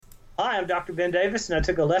Hi, I'm Dr. Ben Davis, and I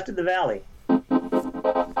took a left at the valley.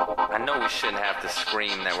 I know we shouldn't have to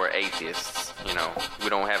scream that we're atheists. You know, we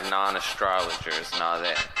don't have non-astrologers and all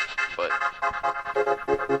that. But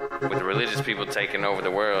with the religious people taking over the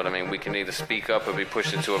world, I mean, we can either speak up or be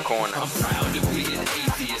pushed into a corner. I'm proud to be an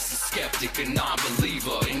atheist, a skeptic, a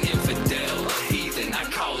non-believer, an infidel, a heathen. I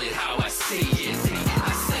call it how I see it.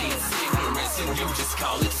 I say it's ignorance and you just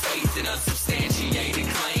call it faith in unsubstantiated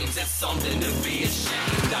claims. That's something to be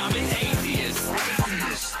ashamed. I'm an atheist.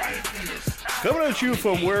 Coming at you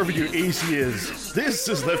from wherever your AC is, this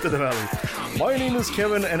is Left of the Valley. My name is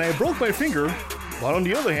Kevin, and I broke my finger, but on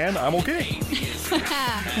the other hand, I'm okay.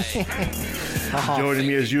 Joining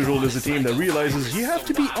me as usual is a team that realizes you have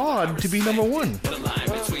to be odd to be number one.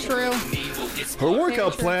 True. Her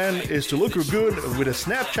workout plan is to look good with a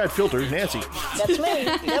Snapchat filter, Nancy. That's me.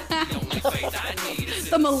 Yep.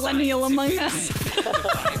 The millennial among us.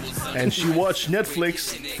 And she watched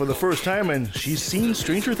Netflix for the first time, and she's seen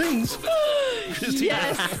Stranger Things.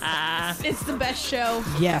 Yes. It's the best show.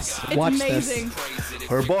 Yes, It's watch amazing. this.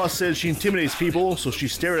 Her boss said she intimidates people, so she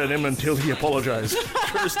stared at him until he apologized.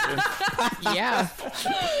 Kirsten. Yeah.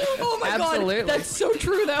 Oh my Absolutely. god, that's so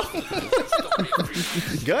true though.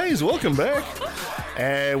 Guys, welcome back.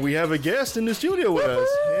 And we have a guest in the studio with us.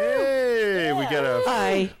 Hey, we got a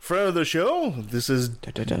Hi. friend of the show. This is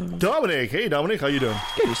Dominic. Hey, Dominic, how you doing?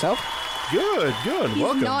 Good yourself. Good, good. He's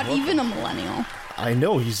welcome. not welcome. even a millennial. I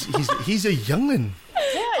know, he's a youngin'.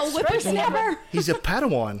 A whippersnapper. He's a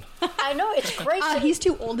Padawan. I know, it's great. He's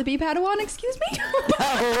too old to be Padawan, excuse me?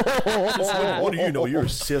 What do you know? You're a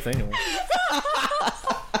Sith anyway.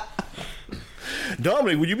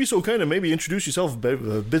 Dominic, would you be so kind to maybe introduce yourself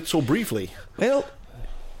a bit so briefly? Well,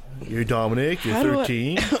 You're Dominic, you're How do I-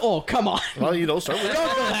 13. oh, come on. Well, you know, start with,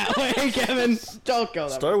 Don't go that way, Kevin. Don't go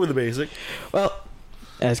that way. start with the basic. Well,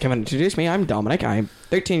 as Kevin introduced me, I'm Dominic. I'm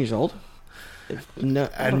 13 years old. No,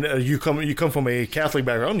 And you come from a Catholic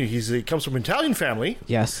background. He comes from an Italian family.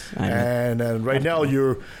 yes. And right now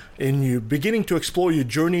you're beginning to explore your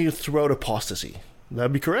journey throughout apostasy.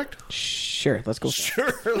 That'd be correct? Sure, let's go.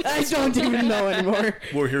 Sure. I don't even know anymore.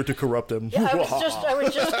 We're here to corrupt him. Yeah, I was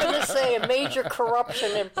just going to say a major corruption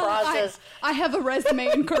in process. I have a resume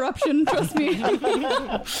in corruption, trust me.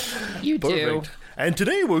 You Perfect. And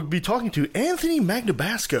today we'll be talking to Anthony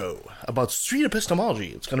Magnabosco about street epistemology.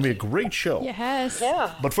 It's going to be a great show. Yes.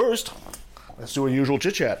 Yeah. But first, let's do our usual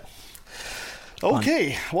chit-chat.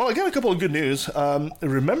 Okay, well, I got a couple of good news.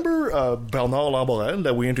 Remember Bernard Lamborin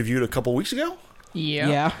that we interviewed a couple weeks ago?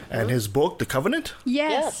 Yeah. And his book, The Covenant?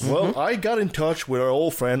 Yes. Well, I got in touch with our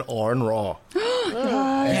old friend Arn Raw.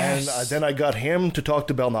 And then I got him to talk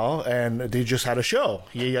to Bernard, and they just had a show.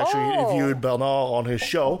 He actually interviewed Bernard on his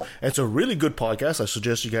show. It's a really good podcast. I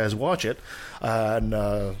suggest you guys watch it.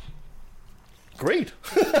 And great.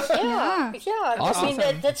 Yeah. Awesome.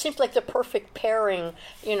 I mean, that seems like the perfect pairing,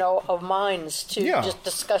 of minds to just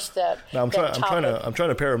discuss that. Now I'm trying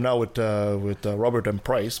to pair him now with Robert M.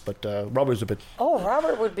 Price, but Robert's a bit. Oh,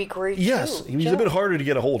 Robert would be great. Yes, too. he's a bit harder to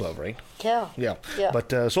get a hold of, right? Yeah. Yeah. Yeah.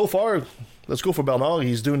 But so far, let's go for Bernard.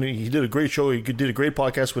 He did a great show. He did a great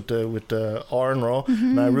podcast with Arn Raw,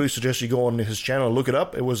 and I really suggest you go on his channel and look it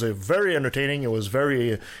up. It was very entertaining. It was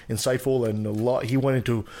very insightful, and he went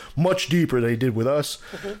into much deeper than he did with us.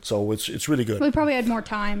 So it's really good. We probably had more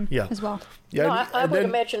time as well. Yeah, No, I and would then-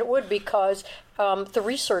 imagine it would because the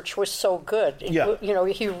research was so good. Yeah.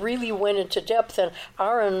 He really went into depth, and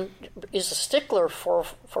Aaron is a stickler for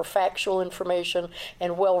factual information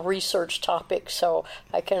and well-researched topics. So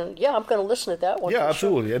I'm going to listen to that one. Yeah, for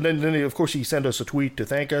absolutely. Sure. And then of course he sent us a tweet to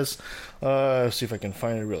thank us. See if I can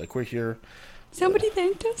find it really quick here. Somebody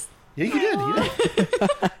thanked us? Yeah, you did.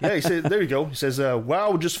 Yeah, he said, there you go. He says,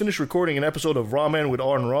 wow, just finished recording an episode of Raw Man with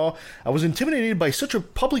Arn Raw. I was intimidated by such a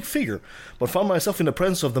public figure, but found myself in the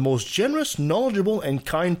presence of the most generous, knowledgeable, and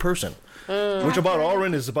kind person. Which about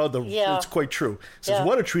Arn is about it's quite true. He says,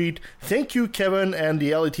 what a treat. Thank you, Kevin, and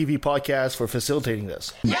the LATV podcast for facilitating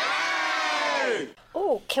this.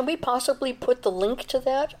 Oh, can we possibly put the link to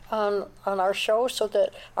that on our show so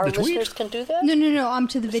that our The tweet? listeners can do that? No,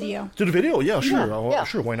 to the video. To the video? Yeah, sure. Yeah.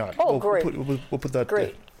 Sure, why not? Oh, great. We'll put that.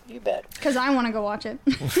 Great. You bet. Because I want to go watch it.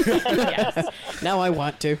 Now I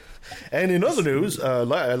want to. And in other news,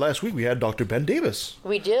 last week we had Dr. Ben Davis.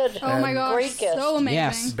 We did. Oh my gosh, Great guest. so amazing.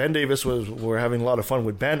 Yes. Ben Davis we're having a lot of fun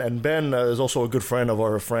with Ben, and Ben is also a good friend of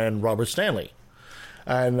our friend Robert Stanley.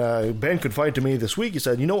 And Ben confided to me this week, he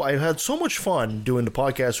said, I've had so much fun doing the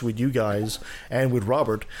podcast with you guys and with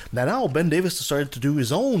Robert that now Ben Davis decided to do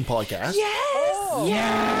his own podcast. Yes! Oh.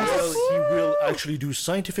 Yes. He will actually do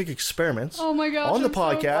scientific experiments Oh my gosh, on the I'm so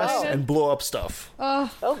podcast excited. and blow up stuff.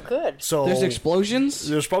 Oh, good. So There's explosions.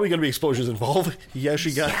 There's probably going to be explosions involved. He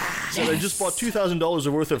actually got said I just bought $2,000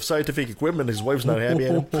 worth of scientific equipment. His wife's not happy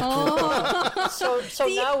at him. So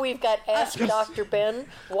now we've got Ask Dr. Ben,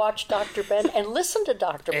 Watch Dr. Ben, and Listen to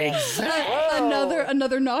Dr. Ben.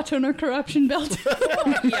 Another notch on our corruption belt.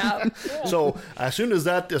 Yeah. So as soon as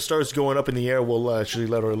that starts going up in the air, we'll actually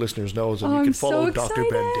let our listeners know, so you I'm can follow so Dr. Ben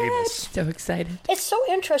excited. Davis. So excited. It's so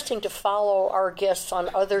interesting to follow our guests on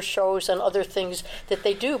other shows and other things that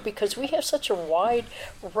they do, because we have such a wide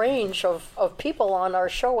range of people on our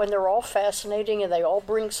show, and they're all fascinating and they all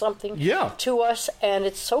bring something to us, and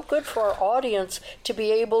it's so good for our audience to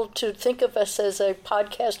be able to think of us as a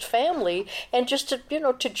podcast family and just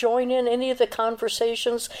to join in any of the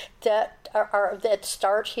conversations that that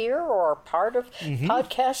start here or are part of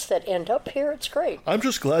podcasts that end up here. It's great. I'm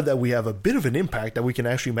just glad that we have a bit of an impact, that we can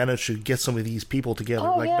actually manage to get some of these people together,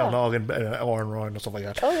 like Donog and Aaron Roy and stuff like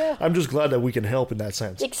that. Oh, yeah. I'm just glad that we can help in that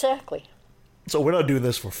sense. Exactly. So we're not doing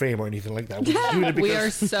this for fame or anything like that. We're just doing it because We are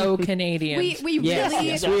so Canadian.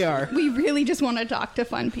 Yes, we are. We really just want to talk to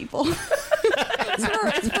fun people.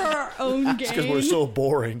 it's for our own gain. because we're so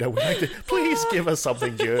boring that we like to please give us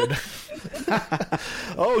something good.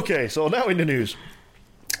 Okay, so now in the news.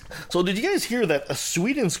 So did you guys hear that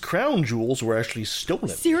Sweden's crown jewels were actually stolen?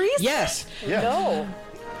 Serious? Yes. Yeah. No.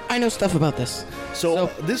 I know stuff about this. So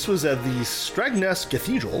this was at the Strängnäs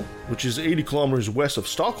Cathedral, which is 80 kilometers west of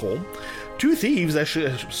Stockholm. Two thieves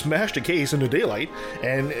actually smashed a case in the daylight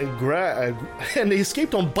and they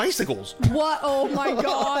escaped on bicycles. What? Oh my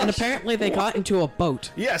gosh. And apparently they got into a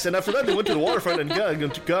boat. Yes, and after that they went to the waterfront and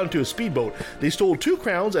got into a speedboat. They stole 2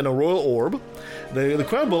 crowns and a royal orb. The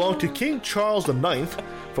crown belonged to King Charles IX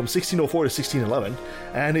from 1604 to 1611,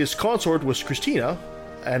 and his consort was Christina,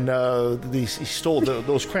 and he stole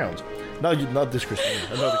those crowns. Not this Christina,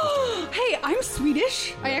 another Christina. Hey, I'm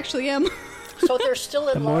Swedish. I actually am. So they're still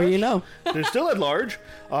at The large? more you know. They're still at large.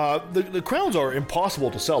 The crowns are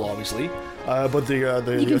impossible to sell, obviously, but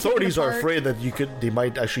the authorities are apart. afraid that they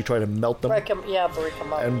might actually try to melt them Break them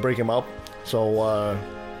up. and break them up. So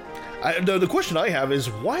the question I have is,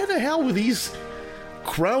 why the hell were these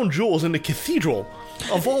crown jewels in the cathedral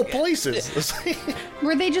of all places?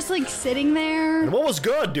 Were they just like sitting there? And what was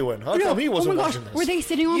God doing? How come he wasn't oh my gosh, watching this? were they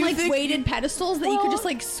sitting on You like think- weighted pedestals that you could just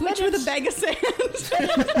like switch with a bag of sand?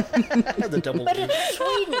 The double But it's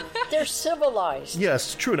Sweden. They're civilized.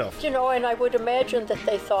 Yes, true enough. And I would imagine that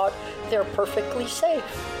they thought they're perfectly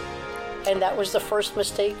safe. And that was the first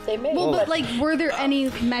mistake they made. Well, but like, were there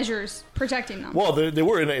any measures protecting them? Well, they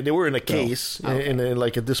were in a case, in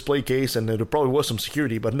like a display case, and there probably was some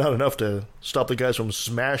security, but not enough to stop the guys from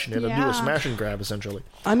smashing it and do a smash and grab, essentially.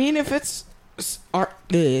 I mean, if it's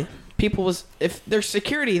if there's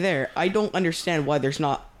security there, I don't understand why there's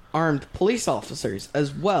not armed police officers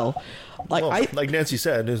as well. Like Nancy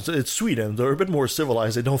said, it's Sweden. They're a bit more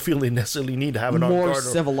civilized. They don't feel they necessarily need to have an armed more guard.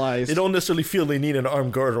 civilized. They don't necessarily feel they need an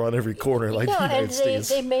armed guard around every corner like the and United States.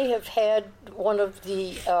 they may have had one of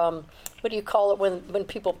the what do you call it when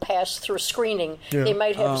people pass through screening? Yeah. They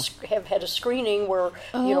might have had a screening where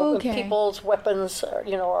people's weapons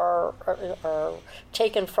are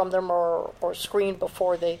taken from them or screened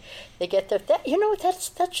before they get there. That's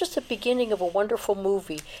just the beginning of a wonderful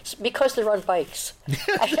movie because they're on bikes.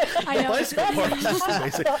 I know. Bicycle parties,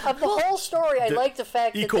 basically. Of the whole story, I like the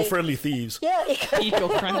fact that Eco-friendly thieves.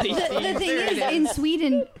 Eco-friendly. The thing is, in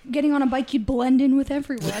Sweden, getting on a bike, you'd blend in with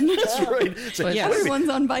everyone. That's right. It's like, Yeah. wait a minute, Everyone's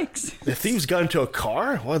on bikes. the thieves got into a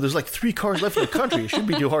car? Well, there's like 3 cars left in the country. It shouldn't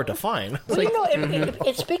be too hard to find. Well,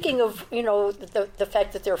 and speaking of, the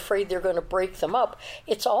fact that they're afraid they're going to break them up,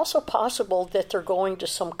 it's also possible that they're going to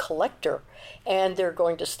some collector and they're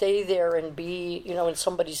going to stay there and be, in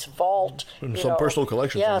somebody's vault. Some personal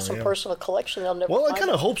collection Yeah, somewhere, some personal collection. They'll never Well, I find kind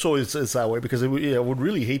of it. hope so. It's that way because I would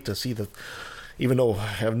really hate to see that, even though I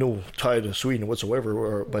have no tie to Sweden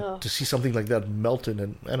whatsoever, but to see something like that melted,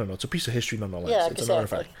 and I don't know, it's a piece of history nonetheless. Yeah, it's exactly. an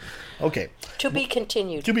artifact. Okay, To be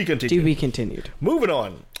continued. to be continued. To be continued. Moving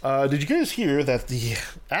on. Did you guys hear that the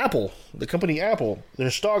company Apple, their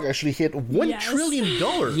stock actually hit $1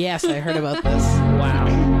 trillion? Yes, I heard about this. Wow.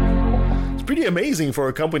 It's pretty amazing for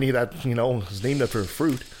a company that is named after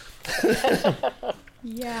fruit.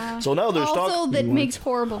 Yeah. So now their stock Also, that makes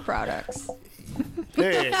horrible products.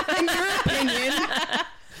 Hey. In your opinion.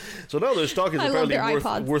 So now their stock is I love apparently their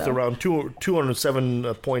iPods, worth though. around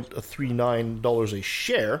 $207.39 a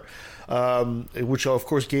share, which of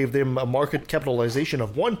course gave them a market capitalization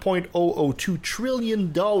of $1.002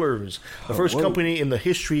 trillion. The first company in the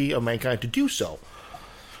history of mankind to do so.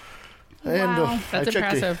 And Wow. I That's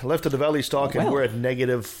checked impressive. the left of the Valley stock, and we're at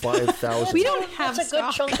negative 5,000. We don't have That's a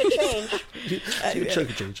good stock. chunk of change. Chunk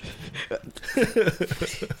of change.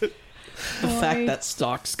 The fact that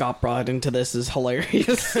stocks got brought into this is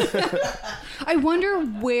hilarious. I wonder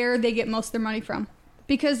where they get most of their money from.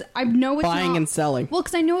 Because I know it's Buying not, and selling. Well,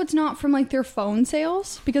 because I know it's not from like their phone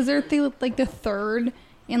sales, because they're like the third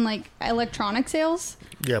in like electronic sales.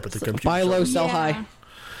 Yeah, but the computer. Buy low, sell Yeah. high.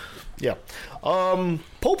 Yeah.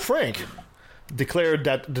 Pope Frank declared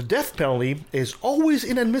that the death penalty is always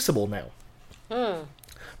inadmissible now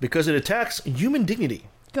because it attacks human dignity.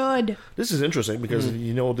 Good. This is interesting because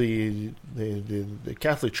you know the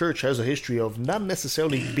Catholic Church has a history of not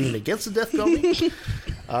necessarily being against the death penalty.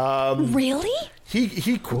 Really? He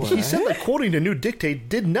said that quoting the new dictate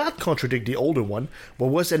did not contradict the older one, but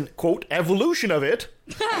was an quote evolution of it.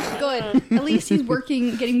 Good. At least he's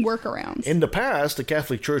getting workarounds. In the past, the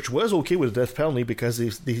Catholic Church was okay with the death penalty because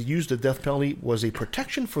they used the death penalty was a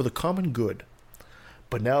protection for the common good.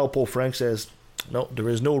 But now Pope Frank says, no, there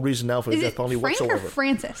is no reason now for the Is death it penalty Frank whatsoever. or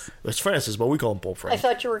Francis? It's Francis, but we call him Pope I Frank.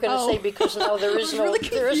 thought you were going to say because now there is no really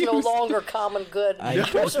there is no confused. longer common good. I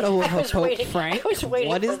don't know I was Pope waiting- Frank. I was waiting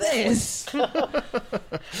What for is that one. this?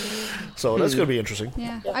 So that's going to be interesting.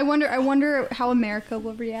 Yeah. I wonder how America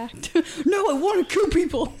will react. No, I want to kill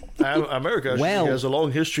people. America actually Well. has a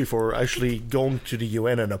long history for actually going to the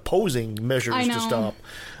UN and opposing measures I to know. stop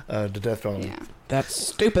the death penalty. Yeah. That's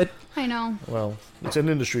stupid. I know. Well, it's an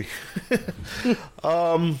industry.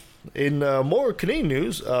 In more Canadian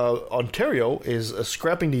news, Ontario is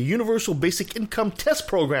scrapping the Universal Basic Income Test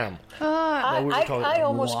Program. we were talking I about-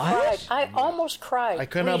 almost cried. I almost cried I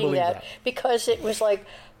cannot reading believe that that. because it was like,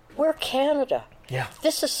 we're Canada. Yeah.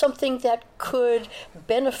 This is something that could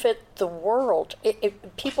benefit the world.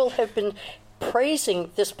 People have been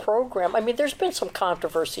praising this program. I mean, there's been some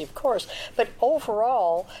controversy, of course, but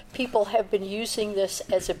overall, people have been using this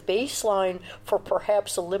as a baseline for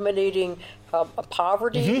perhaps eliminating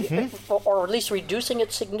poverty, or at least reducing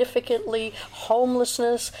it significantly,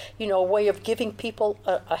 homelessness, a way of giving people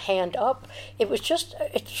a hand up.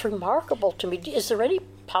 It's remarkable to me. Is there any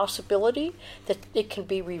possibility that it can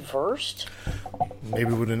be reversed?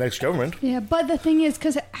 Maybe with the next government. Yeah, but the thing is,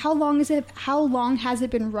 because how long has it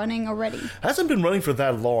been running already? Hasn't been running for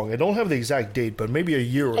that long. I don't have the exact date, but maybe a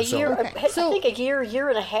year or A so. year, Okay. I So- think a year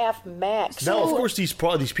and a half max. Now, of course, these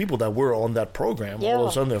people that were on that program, all of Yeah.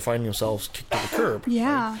 a sudden they're finding themselves kicked to the curb.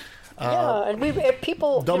 Yeah. Yeah, and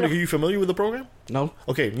people. Dominic, are you familiar with the program? No.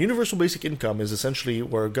 Okay, Universal Basic Income is essentially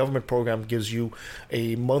where a government program gives you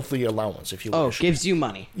a monthly allowance, if you Oh, wish. gives you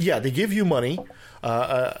money. Yeah, they give you money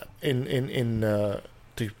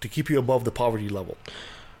to keep you above the poverty level.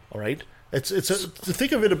 All right, to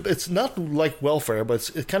think of it, it's not like welfare, but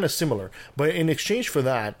it's kind of similar. But in exchange for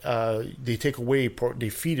that, they take away, they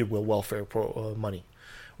feed it with welfare money,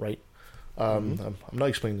 right? I'm not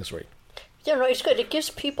explaining this right. It's good. It gives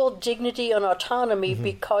people dignity and autonomy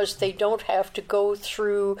because they don't have to go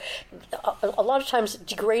through a lot of times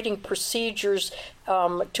degrading procedures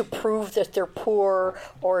to prove that they're poor,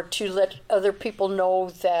 or to let other people know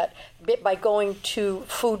that by going to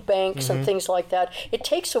food banks and things like that, it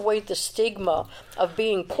takes away the stigma of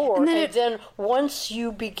being poor. And then Once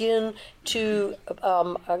you begin to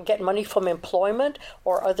get money from employment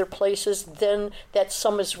or other places, then that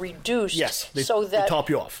sum is reduced. Yes, they top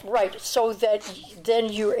you off. Right, so that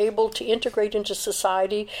then you're able to integrate into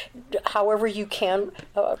society however you can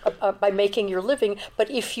by making your living. But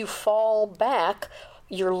if you fall back,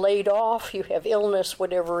 you're laid off, you have illness,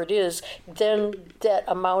 whatever it is, then that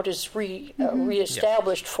amount is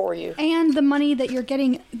reestablished for you. And the money that you're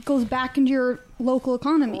getting goes back into your local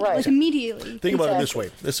economy, Right. like immediately. Think about it this Exactly.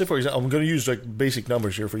 way. Let's say, for example, I'm going to use like basic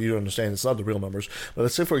numbers here for you to understand. It's not the real numbers. But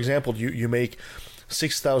let's say, for example, you make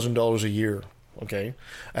 $6,000 a year, okay?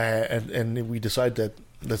 And we decide that,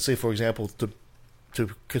 let's say, for example, to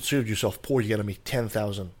consider yourself poor, you got to make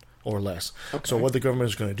 $10,000 or less. Okay. So what the government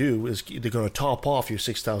is going to do is they're going to top off your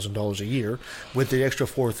 $6,000 a year with the extra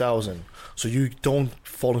 $4,000, so you don't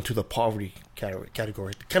fall into the poverty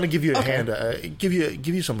category. Kind of give you a hand, give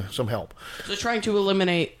you some help. So trying to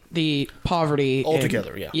eliminate the poverty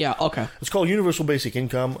Altogether, and, yeah. Yeah, okay. It's called Universal Basic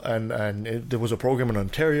Income, and there was a program in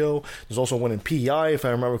Ontario. There's also one in PEI, if I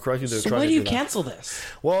remember correctly. They're So trying why to do you that. cancel this?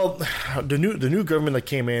 Well, the new government that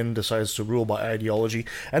came in decides to rule by ideology,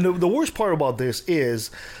 and the worst part about this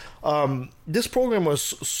is this program was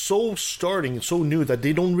so new that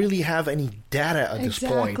they don't really have any data at this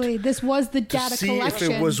point. Exactly. This was the To data see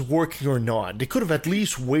collection. if it was working or not. They could have at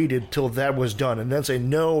least waited till that was done and then say,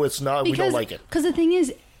 no, it's not, we don't like it. Because the thing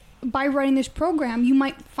is, by running this program, you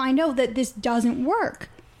might find out that this doesn't work.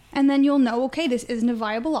 And then you'll know, okay, this isn't a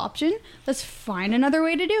viable option. Let's find another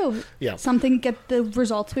way to do something, get the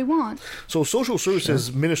results we want. So Social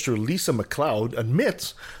Services Minister Lisa McLeod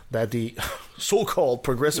admits that the so-called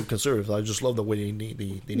progressive conservatives, I just love the way they need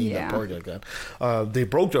that party like that, they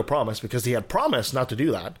broke their promise because they had promised not to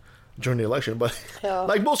do that during the election, but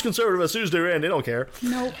like most conservatives, as soon as they're in, they don't care.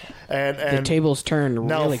 Nope. And the tables turned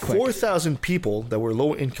now really quick. 4,000 people that were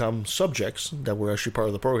low-income subjects that were actually part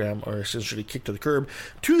of the program are essentially kicked to the curb.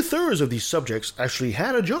 2/3 of these subjects actually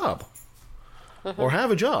had a job or have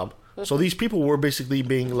a job. So these people were basically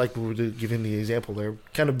being, like we were giving the example there,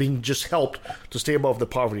 kind of being just helped to stay above the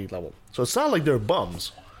poverty level. So it's not like they're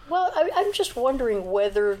bums. Well, I'm just wondering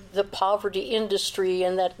whether the poverty industry,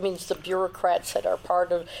 and that means the bureaucrats that are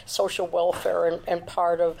part of social welfare and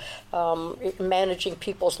part of managing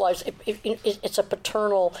people's lives, it's a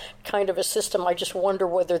paternal kind of a system. I just wonder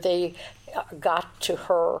whether they got to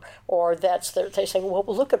her, or they're saying, well,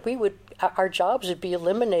 look, our jobs would be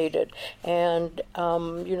eliminated, and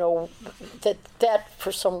that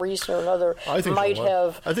for some reason or another might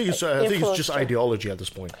have. I think it's just ideology at this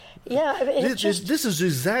point. Yeah, this is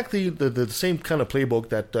exactly the same kind of playbook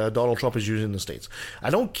that Donald Trump is using in the States.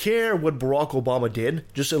 I don't care what Barack Obama did,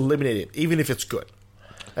 just eliminate it, even if it's good.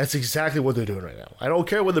 That's exactly what they're doing right now. I don't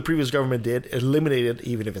care what the previous government did, eliminate it,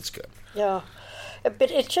 even if it's good. Yeah,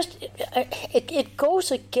 but it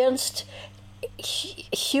goes against.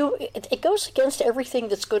 It goes against everything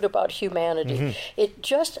that's good about humanity. Mm-hmm. It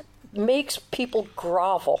just makes people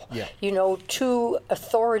grovel, to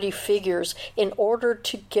authority figures in order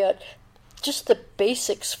to get just the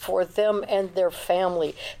basics for them and their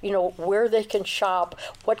family. Where they can shop,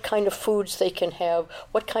 what kind of foods they can have,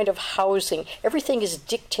 what kind of housing. Everything is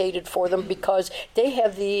dictated for them because they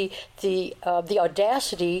have the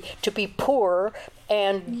audacity to be poor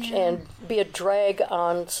and be a drag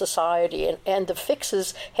on society, and the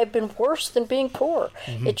fixes have been worse than being poor.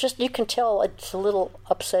 Mm-hmm. It just, you can tell it's a little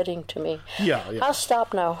upsetting to me. Yeah. I'll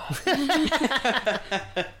stop now.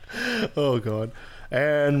 Oh God.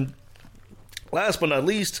 And last but not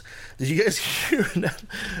least, did you guys hear that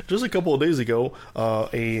just a couple of days ago,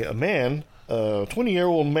 a man,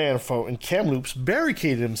 20-year-old man in Kamloops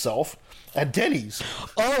barricaded himself at Denny's?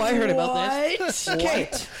 Oh, I heard about this. Okay.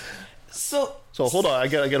 So hold on, I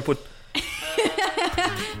gotta put.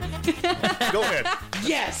 Go ahead.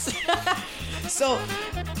 Yes. So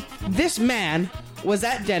this man was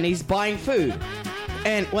at Denny's buying food,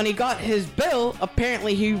 and when he got his bill,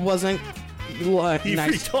 apparently he wasn't He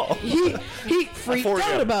nice. freaked out. He freaked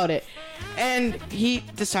out about it, and he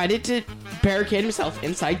decided to barricade himself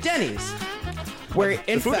inside Denny's. Where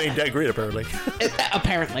the food ain't that great, apparently.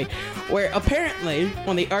 Apparently,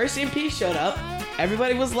 when the RCMP showed up,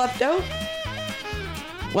 everybody was left out.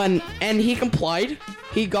 And he complied,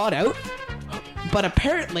 he got out, but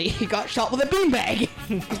apparently he got shot with a beanbag.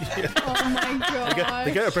 Oh my god!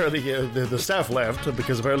 The guy apparently, the staff left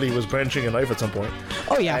because apparently he was brandishing a knife at some point.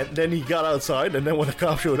 Oh yeah. And then he got outside, and then when the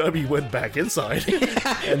cop showed up, he went back inside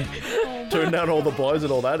and turned down all the blinds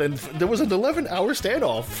and all that. And there was an 11-hour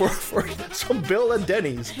standoff for some bill at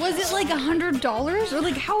Denny's. Was it like $100 or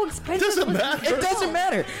like how expensive? Doesn't matter. It doesn't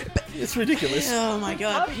matter. It's ridiculous. Oh my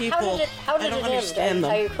god, people! How did I don't it understand end?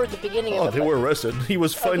 them. I heard the beginning of it. Oh, they were arrested. He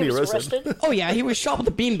was finally arrested. Oh yeah, he was shot with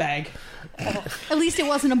a beanbag. At least it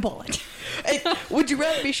wasn't a bullet. Hey, would you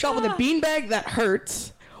rather be shot with a beanbag that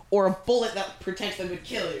hurts or a bullet that potentially would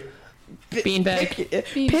kill you? Beanbag.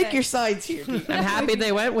 Pick your sides here. I'm happy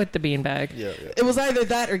they went with the beanbag. Yeah. It was either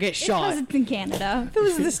that or get shot. Because it's in Canada. If it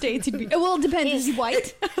was the States, he'd be... Well, it depends. Is he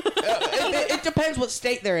white? It depends what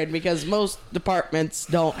state they're in, because most departments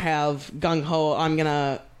don't have gung-ho, I'm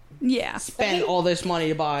gonna spend all this money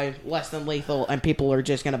to buy less than lethal, and people are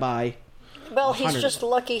just gonna buy. Well, he's just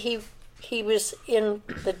lucky he was in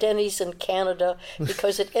the Denny's in Canada,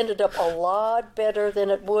 because it ended up a lot better than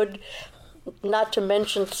it would, not to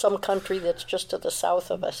mention some country that's just to the south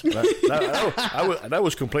of us. I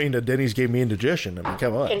was complaining that Denny's gave me indigestion. I mean,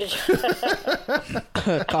 come on.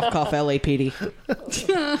 Cough, cough, LAPD.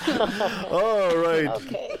 All right.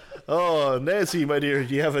 Okay. Oh, Nancy, my dear,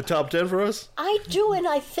 do you have a top 10 for us? I do, and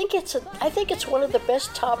I think it's one of the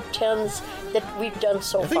best top 10s that we've done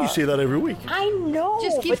so far. I think you say that every week. I know.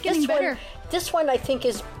 Just keeps getting better. This one I think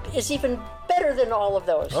is even better than all of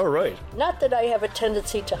those. All right. Not that I have a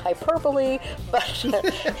tendency to hyperbole, but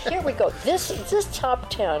here we go. This top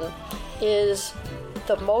 10 is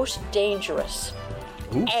the most dangerous.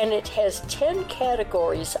 Ooh. And it has 10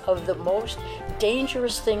 categories of the most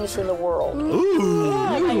dangerous things in the world.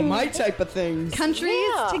 Ooh, my type of things.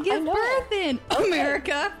 Countries to give birth in. Okay.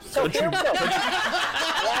 America. So here we go.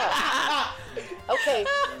 Yeah. Okay,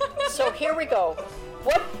 so here we go.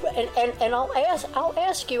 What? And I'll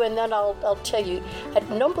ask you, and then I'll tell you. At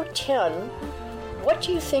number 10, what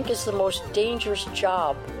do you think is the most dangerous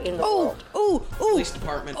job in the world? Police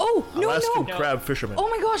department. Alaskan crab fisherman. Oh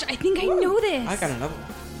my gosh, I think I know this. I got another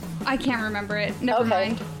one. I can't remember it. Never Okay.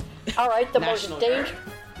 mind. All right, the National most dangerous.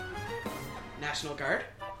 National Guard.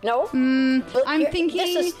 No. But I'm here- thinking.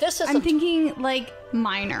 This is I'm thinking like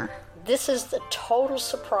minor. This is the total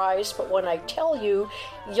surprise, but when I tell you,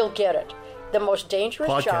 you'll get it. The most dangerous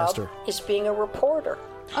Podcaster. job is being a reporter.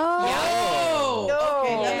 Oh,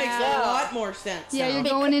 okay, that makes Yeah. a lot more sense. Yeah, now. you're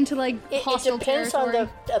going into like It hostile depends territory.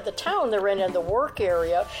 on the town they're in and the work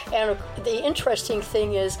area. And the interesting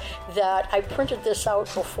thing is that I printed this out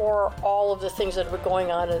before all of the things that were going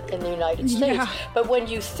on in the United States. Yeah. But when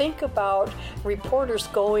you think about reporters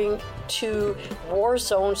going to war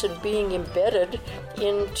zones and being embedded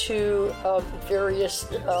into various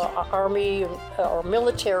army or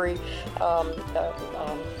military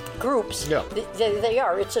groups, Yeah. they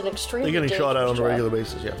are. It's an extremely They're getting shot at on a dangerous regular job.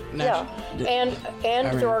 basis, yeah. Yeah,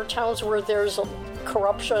 and there are towns where there's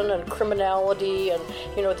corruption and criminality, and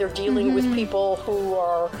they're dealing with people who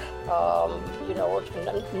are,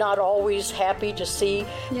 not always happy to see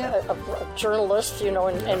Yep. a journalist, and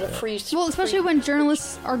a free. Well, especially when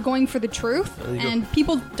journalists are going for the truth, and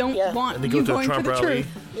people don't want And they go you to a going Trump for the rally. truth.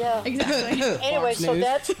 Yeah. Exactly. Anyway, Fox so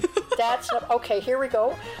News. that's okay. Here we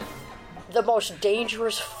go. The most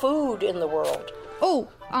dangerous food in the world.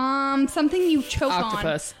 Something you choke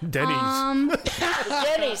Octopus. Denny's.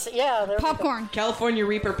 Denny's. Yeah. There we go. Popcorn. California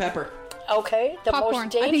Reaper pepper. Okay, the Popcorn.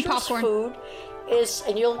 most I think dangerous popcorn. food is,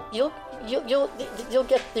 and you'll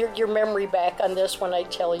get your memory back on this when I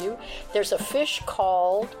tell you. There's a fish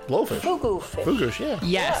called Blowfish. fugu fish. Fugush, yeah.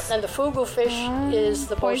 Yes. Yeah, and the fugu fish is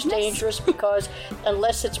the most Poisonous? dangerous because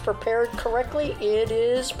unless it's prepared correctly, it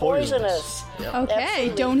is poisonous. Okay,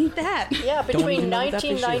 Absolutely. don't eat that. Yeah, between even know what that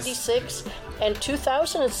fish is. 1996 and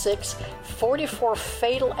 2006, 44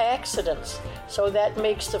 fatal accidents. So that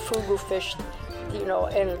makes the fugu fish,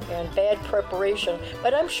 and bad preparation.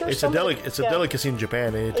 But I'm sure It's a delicacy in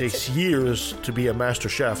Japan, and it takes years to be a master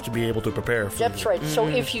chef to be able to prepare food. That's right. So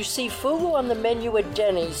if you see fugu on the menu at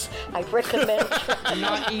Denny's, I recommend. I'm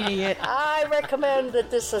not eating it. I recommend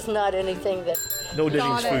that this is not anything that. No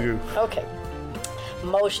Denny's Got it. fugu. Okay.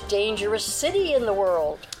 Most dangerous city in the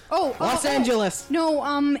world. Los Angeles. No,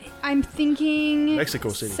 I'm thinking Mexico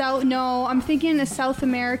City. I'm thinking a South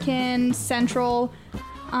American Central.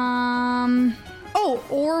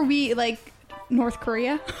 Or we like North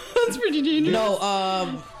Korea. That's pretty dangerous.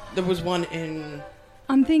 No, there was one in.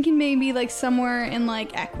 I'm thinking maybe like somewhere in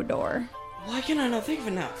like Ecuador. Why can I not think of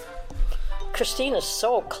it now? Christina's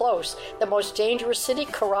so close. The most dangerous city,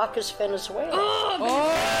 Caracas, Venezuela. Oh,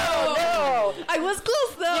 no! I was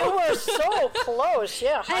close though. You were so close.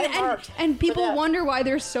 Yeah, high marks and for people that. wonder why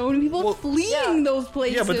there's so many people fleeing those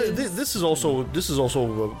places. Yeah, but this is also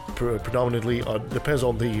predominantly depends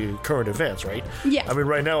on the current events, right? Yeah. I mean,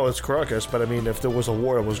 right now it's Caracas, but I mean, if there was a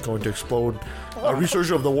war that was going to explode, a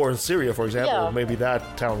resurgence of the war in Syria, for example, Yeah. maybe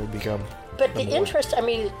that town would become. But the interest, I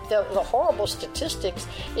mean, the horrible statistics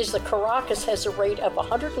is that Caracas has a rate of a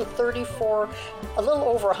little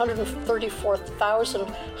over 134,000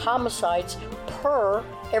 homicides per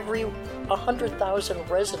every 100,000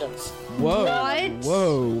 residents. Whoa. What?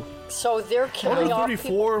 Whoa. So they're killing off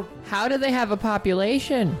people. 134. How do they have a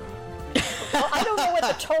population? Well, I don't know what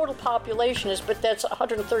the total population is, but that's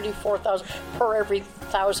 134,000 per every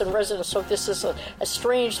 1,000 residents. So this is a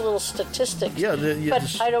strange little statistic. Yeah, but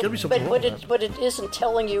there's I don't. gotta be something wrong with that. What it isn't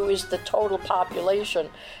telling you is the total population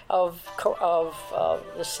of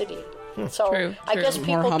the city. So True, I true. guess More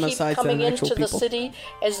people keep homicides coming than actual into the people. city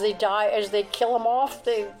as they die, as they kill them off.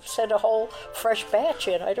 They send a whole fresh batch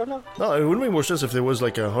in. I don't know. No, it would make more sense if there was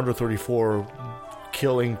like 134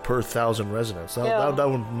 killing per 1,000 residents. That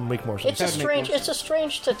would make more sense. It's a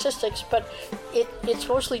strange statistics, but it's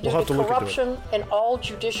mostly due We'll have to to look into corruption and all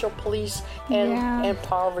judicial police and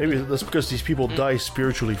poverty. Maybe that's because these people die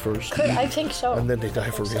spiritually first, I think so. and then they die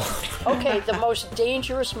for real. Okay, the most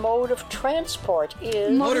dangerous mode of transport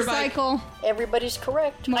is Motorcycle. Everybody's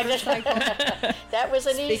correct. Motorcycle. That was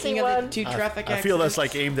an Speaking easy of one. the two traffic I feel that's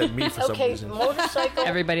accidents, like aimed at me for some Okay, reason. motorcycle.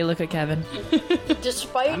 Everybody look at Kevin.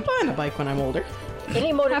 Despite I'm buying a bike when I'm older.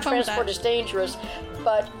 any mode of Have fun with transport that. is dangerous,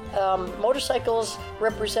 but motorcycles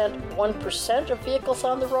represent 1% of vehicles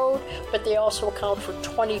on the road, but they also account for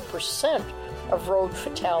 20% of road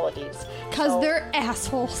fatalities. Because So- they're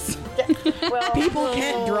assholes. well, People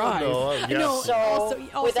can't drive. No, yeah. No. So,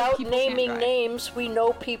 Also without people can't naming drive. names, we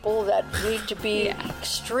know people that need to be Yeah.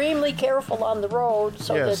 extremely careful on the road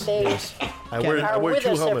so Yes, that they yes. I wear are two with us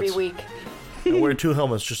every helmets. week. I wear 2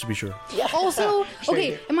 helmets just to be sure. Yeah. Also,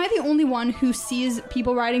 okay, am I the only one who sees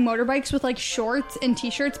people riding motorbikes with like shorts and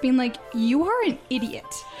t-shirts being like, you are an idiot?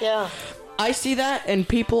 Yeah. I see that, and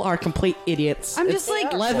people are complete idiots. I'm It's just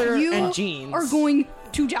like, leather you and jeans. are going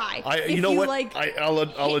to die. You know what? Like, I'll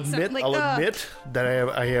admit like, admit that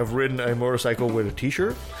I have ridden a motorcycle with a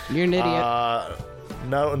t-shirt. You're an idiot.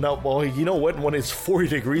 No, well, you know what? When it's 40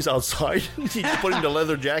 degrees outside, you're putting the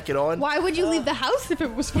leather jacket on. why would you leave the house if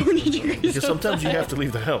it was 40 degrees? Because sometimes you have to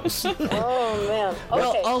leave the house. Oh man. Well,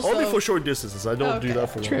 Okay. also, Only for short distances. I don't do that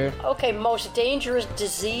for long. true. Okay. Most dangerous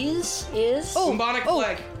disease is. Bubonic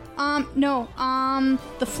plague. No,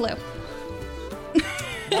 the flu.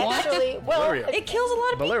 Actually, well, Malaria. It kills a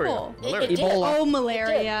lot of Malaria. people. Malaria. It did. Ebola. Oh,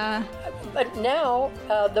 malaria. But now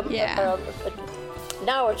Yeah.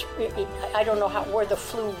 now it's I don't know where the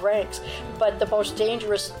flu ranks, but the most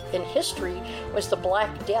dangerous in history was the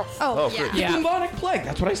Black Death. Oh, Oh, yeah. Yeah. Bubonic plague.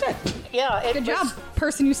 That's what I said. Yeah, it Good was, job,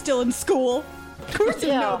 person who's still in school. Of course you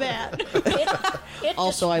Yeah. know that. It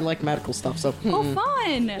Also, I like medical stuff, so. Oh,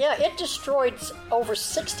 fun. yeah, it destroyed over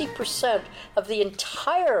 60% of the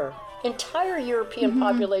entire European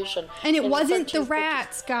population. And it in wasn't the 1350s.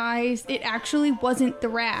 rats, guys. It actually wasn't the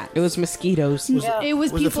rats. It was mosquitoes. Yeah. It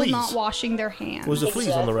was Was the people fleas? not washing their hands. It was the fleas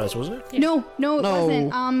on the rats, wasn't it? No, it No.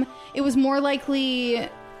 wasn't. It was more likely.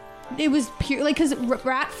 It was pure, like, because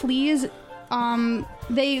rat fleas.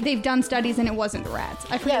 They've done studies and it wasn't the rats.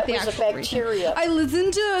 I forget Yeah, the it was a actual bacteria. reason. I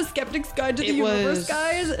listened to a Skeptic's Guide to the It Universe, was-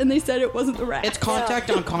 guys, and they said it wasn't the rats. It's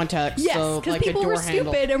contact on contact. Yes, so, because like people a door were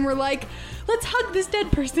handle. stupid and were like, "Let's hug this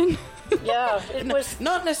dead person." Yeah, it was.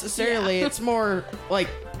 Not necessarily. Yeah. It's more like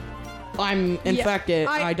I'm infected.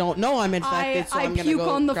 I- I don't know I'm infected, so I I'm gonna puke go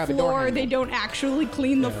on the grab a door floor. handle. They don't actually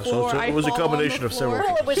clean the so floor. it was a I fall on combination the of several floor.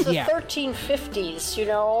 Well, it was the Yeah. 1350s, you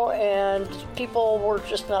know, and people were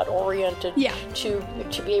just not oriented Yeah. to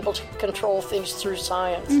be able to control things through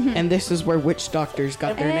science. And this is where witch doctors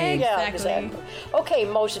got their name. Yeah, Exactly. exactly. Okay,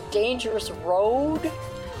 most dangerous road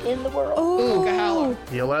in the world. Ooh, Gahala.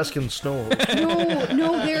 The Alaskan snow.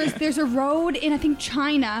 No, there's a road in I think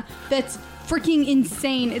China that's freaking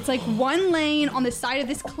insane. It's like one lane on the side of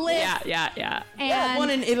this cliff. Yeah. And One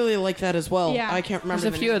in Italy like that as well. Yeah. I can't remember.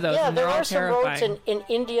 There's a few of those, Yeah, and they're there all are some roads terrifying. in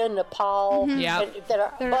India, Nepal, Yep. and that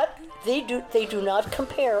are, They're- but they do not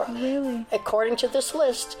compare. Really? According to this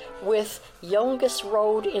list, with youngest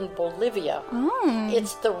road in Bolivia. Oh.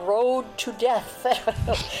 It's the road to death.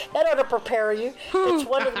 That ought to prepare you. It's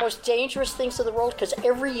one of the most dangerous things in the world because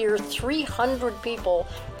every year 300 people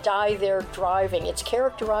die there driving. It's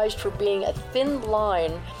characterized for being a thin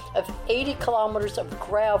line of 80 kilometers of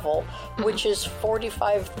gravel, which is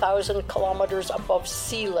 45,000 kilometers above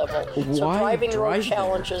sea level. So Why driving road drive there?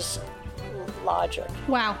 challenges logic.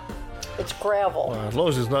 Wow. It's gravel. As long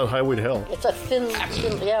as it's not highway to hell. It's a thin,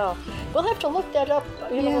 yeah. We'll have to look that up.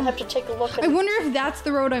 You know, Yeah. we'll have to take a look at I wonder if that's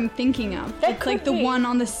the road I'm thinking of. That It's like could the be. one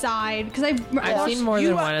on the side because I've seen more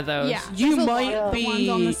than one of those. Yeah, You there's a might lot of be ones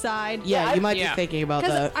on the side. Yeah, you might Yeah. be thinking about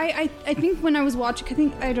Because that. I think when I was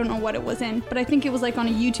watching, I don't know what it was in, but I think it was like on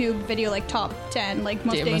a YouTube video, like top 10, like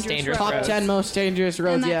most Yeah, dangerous, most dangerous roads. Top roads. 10 most dangerous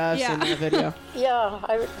roads. And Yeah, I- I've seen yeah. that video. Yeah,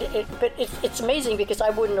 but it's amazing because I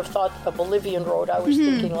wouldn't have thought a Bolivian road. I was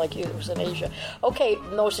thinking like it was in Asia. Okay,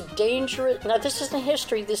 most dangerous. Now this isn't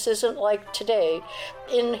history. This isn't like today.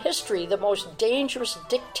 In history, the most dangerous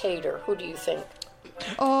dictator. Who do you think?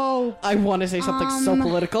 Oh, I want to say something so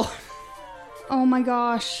political. oh my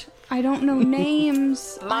gosh, I don't know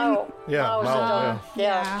names. Mao. Yeah, Mao Mao, Zedong.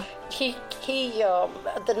 yeah. He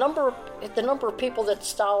the number of people that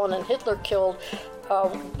Stalin and Hitler killed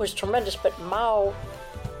was tremendous, but Mao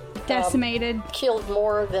Decimated. killed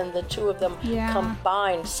more than the two of them Yeah.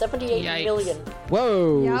 combined. 78 Yikes. million.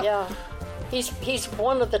 Whoa. Yep. Yeah. He's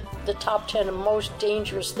one of the top 10 most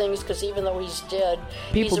dangerous things because even though he's dead,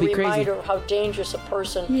 People he's a be crazy. reminder of how dangerous a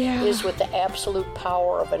person Yeah. is with the absolute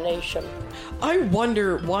power of a nation. I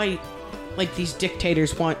wonder why, like, these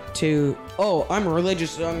dictators want to. Oh, I'm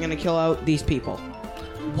religious, so I'm going to kill out these people.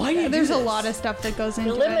 Why do you do There's a this? lot of stuff that goes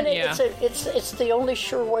into Eliminate. it. Yeah. It's the only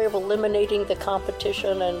sure way of eliminating the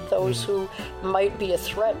competition and those who might be a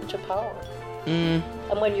threat to power. And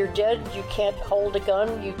when you're dead, you can't hold a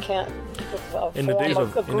gun. You can't In the form days a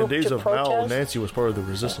of group to Mao, protest. Nancy was part of the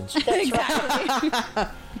resistance. That's right.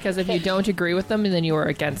 Because if you don't agree with them, then you are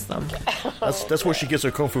against them. That's where she gets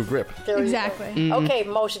her kung fu grip. There you go. Exactly. Okay,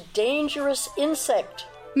 most dangerous insect.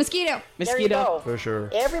 Mosquito. There you Mosquito. go. For sure.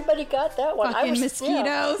 Everybody got that one. Fucking yeah.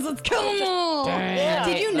 mosquitoes. Let's kill them all. Yeah.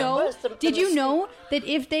 Did you know? Where's the Did you know that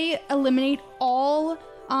if they eliminate all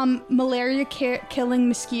malaria killing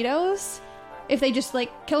mosquitoes, if they just like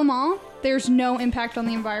kill them all, there's no impact on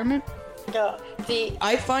the environment?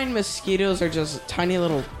 I find mosquitoes are just tiny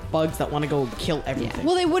little bugs that want to go kill everything.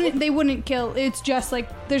 Well, they wouldn't kill. It's just like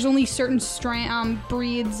there's only certain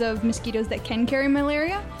breeds of mosquitoes that can carry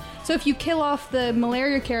malaria. So if you kill off the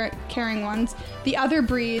malaria carrying ones, the other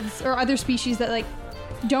breeds or other species that like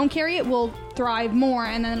don't carry it will thrive more,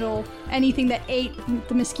 and then anything that ate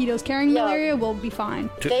the mosquitoes carrying malaria will be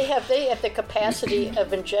fine. They have the capacity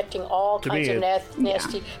of injecting all kinds of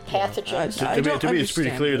nasty pathogens. To me, it's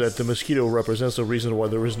pretty clear that the mosquito represents the reason why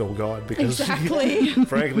there is no God. Because,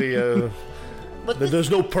 frankly,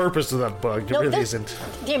 there's no purpose to that bug. There really isn't.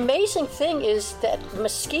 The amazing thing is that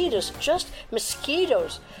mosquitoes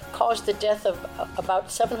cause the death of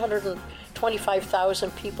about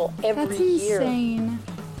 725,000 people every year. That's insane.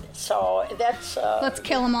 So that's let's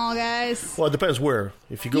kill them all, guys. Well, it depends where.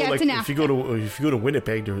 If you go if you go to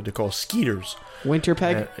Winnipeg, they're called skeeters.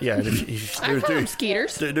 Winterpeg. And they're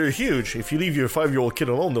skeeters. They're huge. If you leave your 5-year-old kid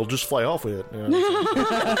alone, they'll just fly off with it.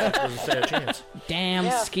 Doesn't stand a chance.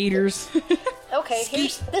 Damn skeeters. Okay,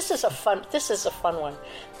 this is a fun one.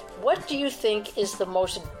 What do you think is the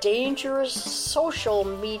most dangerous social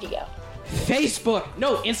media? Facebook.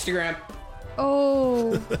 No, Instagram.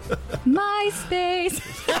 Oh, MySpace.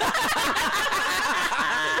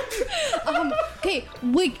 Okay,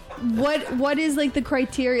 like what is like the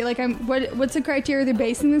criteria? Like, what's the criteria they're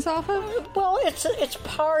basing this off of? Well, it's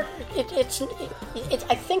part.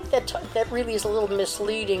 I think that really is a little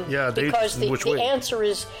misleading. Yeah, because the answer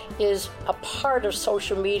is a part of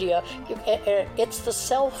social media. It's the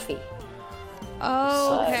selfie.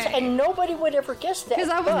 Oh, okay. And nobody would ever guess that. Because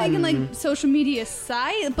I was thinking, like, social media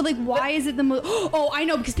site, but, like, why is it the most... Oh, I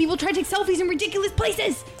know, because people try to take selfies in ridiculous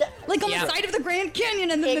places! Like, on the side of the Grand Canyon,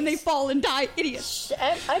 and then they fall and die. Idiots.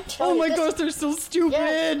 I'm telling you. Oh, my gosh, they're so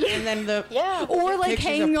stupid! Yeah. And then Or, like,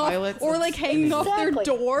 hanging off their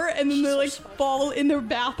door, and then they, like, fall in their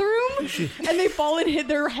bathroom, and they fall and hit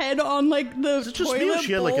their head on, like, the toilet bowl.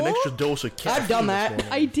 She had, like, an extra dose of caffeine. I've done that.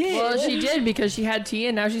 I did. Well, she did because she had tea,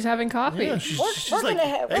 and now she's having coffee. Yeah, She's like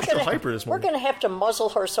extra hyper this morning. We're going to have to muzzle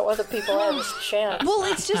her so other people have a chance. Well,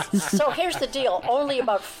 it's just... So here's the deal. Only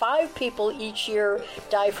about 5 people each year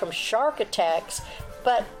die from shark attacks,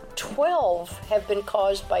 but 12 have been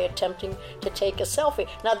caused by attempting to take a selfie.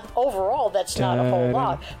 Now, overall, that's not a whole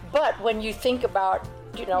lot. But when you think about,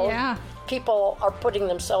 people are putting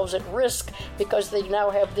themselves at risk because they now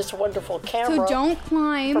have this wonderful camera. So don't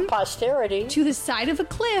climb for posterity to the side of a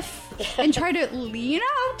cliff and try to lean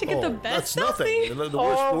out to get the best selfie. That's nothing. The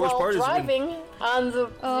worst part driving on the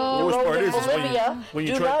road to Bolivia,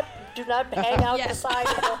 do not hang out the side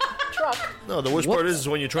of the truck. No, the worst part is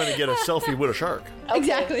when you're trying to get a selfie with a shark. Okay.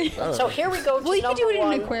 Exactly. So here we go to well, you can do it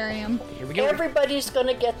one. in an aquarium. Here we go. Everybody's going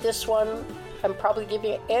to get this one. I'm probably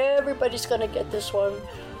giving it. Everybody's going to get this one.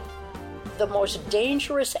 The most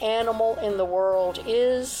dangerous animal in the world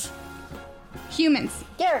is... Humans.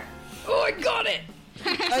 There. Oh, I got it.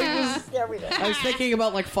 There we go. I was thinking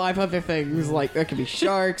about like 5 other things, like there could be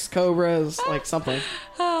sharks, cobras, like something.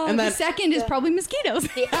 And the second is probably mosquitoes.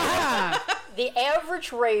 The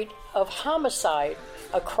average rate of homicide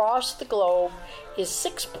across the globe is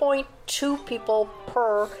 6.2 people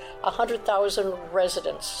per 100,000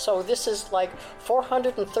 residents. So this is like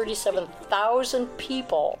 437,000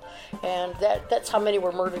 people, and that's how many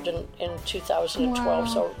were murdered in 2012. Wow.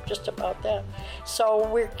 So just about that. So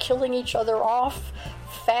we're killing each other off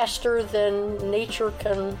faster than nature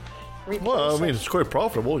can replace. Well, I mean, it's quite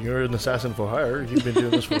profitable. You're an assassin for hire. You've been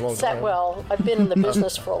doing this for a long time. Well, I've been in the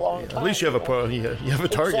business for a long time. At least you have a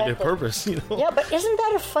targeted purpose, you know. Yeah, but isn't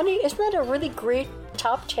that a really great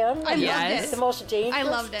top 10? I loved it. The most dangerous. I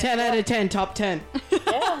loved it. 10 out of 10, top 10.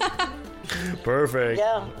 Yeah. Perfect.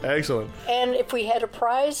 Yeah. Excellent. And if we had a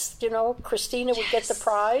prize, Christina would get the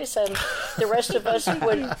prize, and the rest of us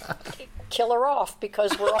would kill her off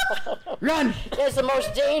because we're all Run! as the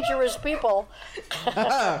most dangerous people.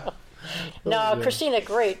 No, Christina,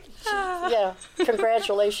 great.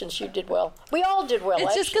 Congratulations, you did well. We all did well.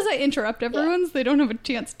 It's just because I interrupt everyone, so they don't have a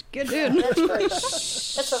chance to get in. That's great.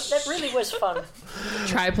 That really was fun.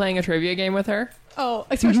 Try playing a trivia game with her. Oh,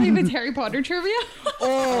 especially if it's Harry Potter trivia.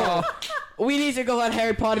 We need to go on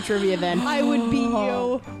Harry Potter trivia then. I would beat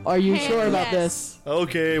you. Are you sure about this?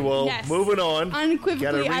 Okay, well, moving on.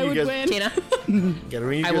 Unequivocally, I would win. Tina, Gotta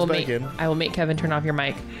ring you guys back in. I will make Kevin turn off your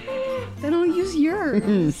mic. Then I'll use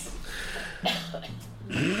yours.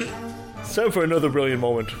 It's time for another brilliant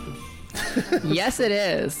moment. Yes, it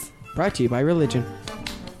is. Brought to you by religion.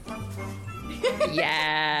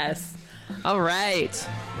 Yes. All right.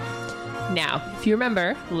 Now, if you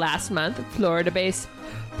remember, last month, Florida-based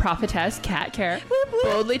prophetess Kat Kerr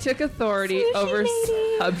boldly took authority over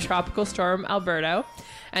subtropical storm Alberto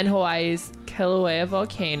and Hawaii's Kilauea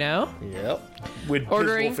volcano. Yep. With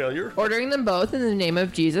dismal failure. Ordering them both in the name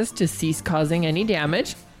of Jesus to cease causing any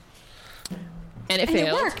damage. And it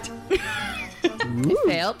failed. It worked. It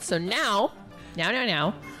failed. So now,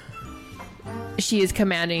 she is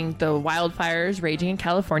commanding the wildfires raging in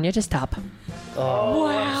California to stop. Wow.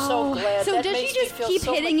 I'm so glad. So That does makes she me just feel keep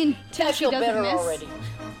so hitting much- until I she feel doesn't better miss? already.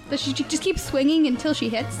 Does she just keep swinging until she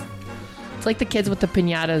hits? It's like the kids with the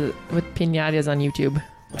piñatas on YouTube.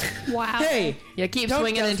 Wow. Hey, You keep Don't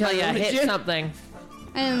swinging judge until my you hit religion. something.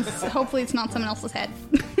 And hopefully it's not someone else's head.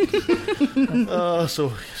 So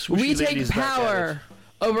We Swooshy take Lady's back at power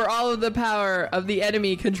over all of the power of the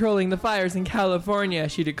enemy controlling the fires in California,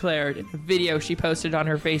 she declared in a video she posted on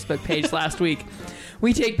her Facebook page last week.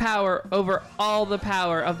 We take power over all the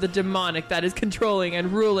power of the demonic that is controlling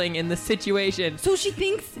and ruling in the situation. So she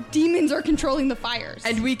thinks demons are controlling the fires.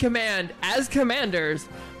 And we command, as commanders,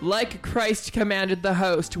 like Christ commanded the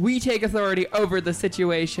host, we take authority over the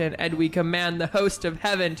situation, and we command the host of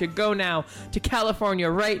heaven to go now to California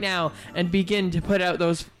right now and begin to put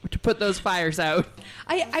those fires out.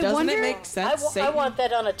 I doesn't wonder. it make sense? I Satan? want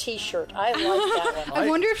that on a T-shirt. I like that one. I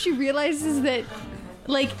wonder if she realizes that,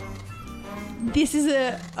 like, this is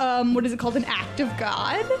a what is it called? An act of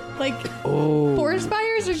God. Like, forest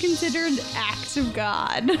fires are considered acts of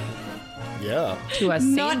God. Yeah. To us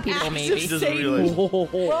Not sane people, acts maybe. She of doesn't Satan. realize.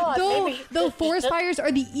 Well, Though maybe forest fires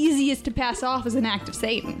are the easiest to pass off as an act of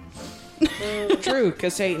Satan. True,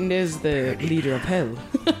 because Satan is the leader of hell.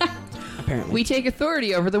 Apparently. We take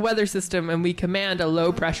authority over the weather system, and we command a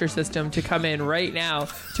low-pressure system to come in right now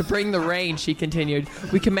to bring the rain, she continued.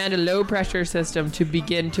 We command a low-pressure system to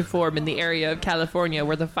begin to form in the area of California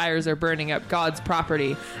where the fires are burning up God's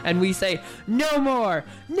property. And we say, no more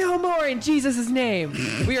in Jesus' name.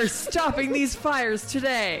 We are stopping these fires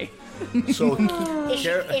today. So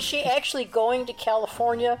Is she actually going to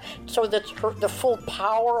California so that the full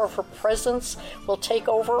power of her presence will take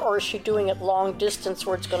over, or is she doing it long distance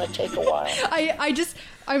where it's going to take a while?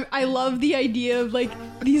 I love the idea of, like,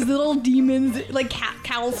 these little demons, like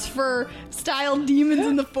Calcifer style demons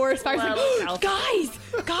in the forest fires. Like,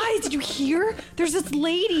 guys, did you hear? There's this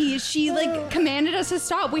lady. She, like, commanded us to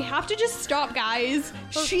stop. We have to just stop, guys.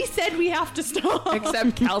 She said we have to stop.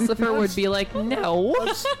 Except Calcifer would be like, no.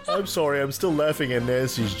 I'm sorry, I'm still laughing at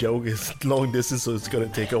Nancy's joke. It's long distance, so it's going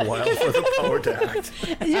to take a while for the power to act.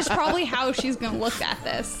 It's just probably how she's gonna look at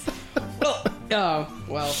this. Oh,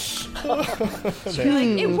 well.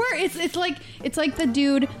 Like, it works. It's like the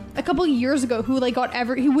dude a couple years ago who, like,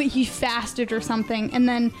 he fasted or something, and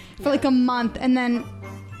then for like a month, and then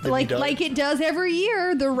like it does every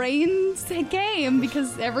year, the rains came,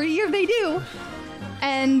 because every year they do,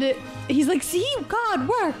 and he's like, see, God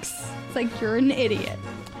works. It's like, you're an idiot.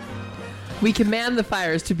 We command the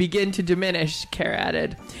fires to begin to diminish, Kara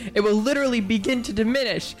added. It will literally begin to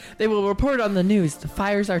diminish. They will report on the news. The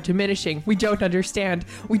fires are diminishing. We don't understand.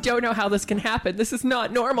 We don't know how this can happen. This is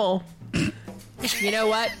not normal. You know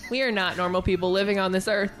what? We are not normal people living on this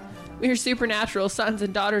earth. We are supernatural sons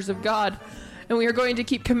and daughters of God. And we are going to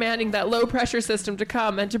keep commanding that low pressure system to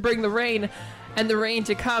come and to bring the rain, and the rain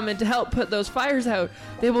to come and to help put those fires out.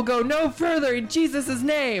 They will go no further in Jesus'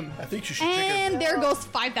 name. I think you should check And there goes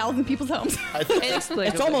 5,000 people's homes. Inexplicably.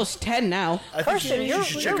 It's almost 10 now. I think Kirsten, you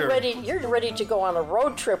should check you're her. ready. You're ready to go on a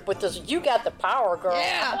road trip with this. You got the power, girl.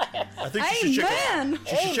 Yeah. I think you should check her. Amen.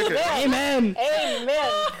 She should check her. Amen.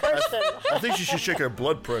 Amen, Kirsten. I think she should check her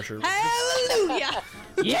blood pressure. Hallelujah.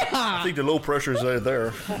 I Yeah. think the low pressure is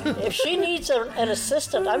there. If she needs an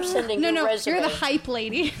assistant, I'm sending No, your resume. you're the hype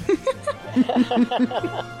lady.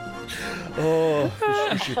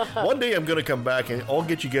 One day I'm gonna come back and I'll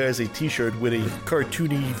get you guys a T-shirt with a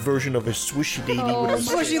cartoony version of a swooshy lady. with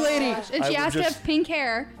a Swishy lady. And I she would has to just- have pink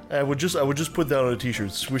hair. I would just put that on a T-shirt,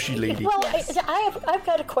 swooshy lady. Well, I've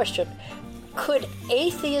got a question. Could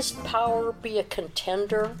atheist power be a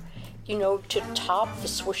contender? You know, to top the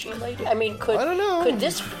swishy lady. I mean, I don't know.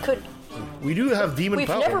 Could We do have demon we've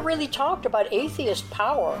power. never really talked about atheist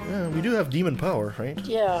power. Yeah, we do have demon power, right?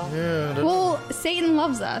 Yeah. Yeah. Well, Satan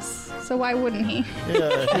loves us, so why wouldn't he?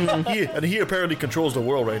 Yeah. He apparently controls the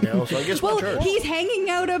world right now, so I guess we're in Well, charge. he's hanging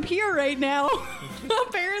out up here right now,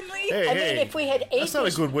 apparently. Hey, I hey. mean, if we had That's not a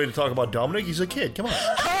atheist, good way to talk about Dominic. He's a kid. Come on.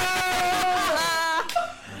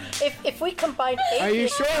 if we combined Are you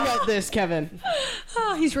atheist, sure about this, Kevin?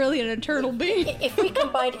 Oh, he's really an eternal being. if we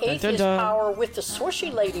combined atheist dun. power with the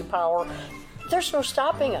swishy lady power, there's no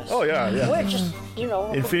stopping us. Oh, yeah. We're just, you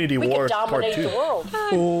know, Infinity we War could dominate Part 2. the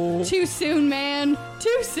world. Too soon, man.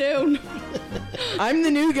 Too soon. I'm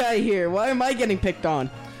the new guy here. Why am I getting picked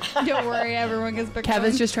on? Don't worry, everyone gets picked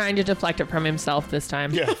Kevin's on. just trying to deflect it from himself this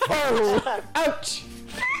time. Yeah. Oh, ouch.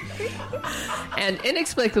 And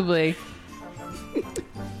inexplicably,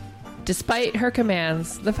 despite her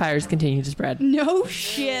commands, the fires continue to spread. No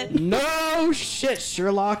shit. No shit,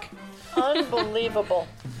 Sherlock. Unbelievable.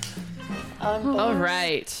 All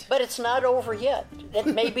right. But it's not over yet. It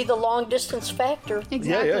may be the long distance factor.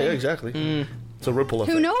 Exactly. Yeah, exactly. It's a ripple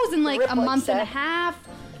effect. Who knows? In like a Ripple month and a effect. half,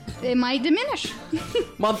 it might diminish.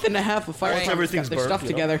 Month and a half of fire. Once everything's got their burnt, stuff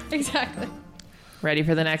you know? together. Exactly. Ready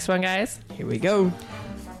for the next one, guys? Here we go.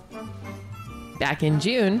 Back in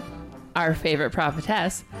June, our favorite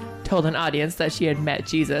prophetess told an audience that she had met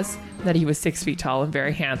Jesus, that he was 6 feet tall and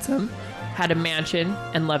very handsome, had a mansion,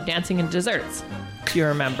 and loved dancing and desserts. Do you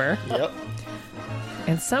remember? Yep.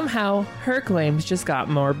 And somehow, her claims just got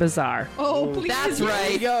more bizarre. Oh, please. That's Here we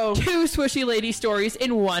right. go. 2 swishy lady stories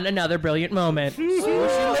in one another brilliant moment.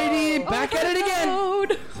 Swishy lady, back at it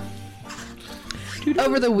again.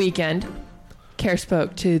 Over the weekend, Care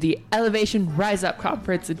spoke to the Elevation Rise Up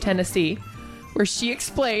conference in Tennessee, where she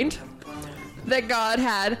explained that God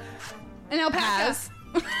had An alpaca. has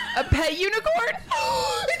a pet unicorn.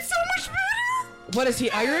 It's so much better. What is he,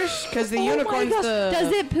 Irish? Because the Oh my unicorn's gosh. the...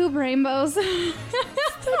 Does it poop rainbows?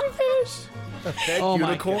 Pet Oh my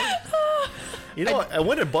unicorn. You know, I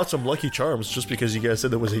went and bought some Lucky Charms just because you guys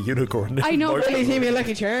said there was a unicorn. I know, March- but Please give me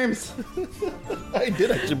Lucky Charms. I did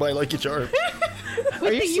actually buy Lucky Charms.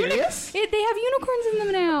 Are you serious? They have unicorns in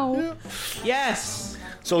them now. Yes.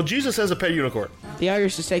 So Jesus has a pet unicorn. The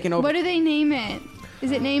Irish is taking over. What do they name it?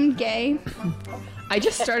 Is it named Gay? I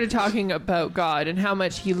just started talking about God and how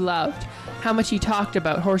much he loved, how much he talked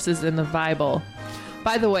about horses in the Bible.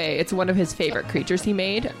 By the way, it's one of his favorite creatures he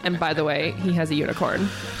made, and by the way, he has a unicorn.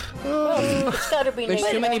 It's got to be There's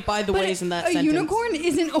named. too many by the ways in that A sentence. unicorn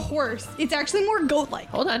isn't a horse. It's actually more goat-like.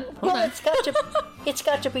 Hold on. Well, it's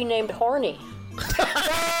got to be named Horny.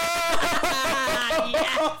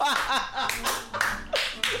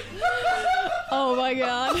 Oh my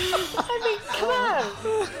god. Come on.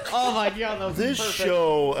 Oh my god, that was This perfect.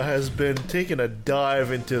 show has been taking a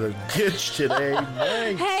dive into the ditch today.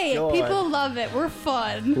 My Hey, God. people love it. We're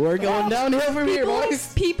fun. We're going downhill from here,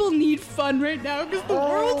 boys. People need fun right now because the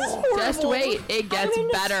world is horrible. Just wait. It gets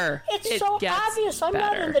better. It's It so gets obvious. I'm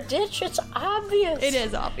not in better. the ditch. It's obvious. It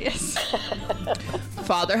is obvious.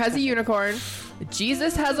 Father has a unicorn.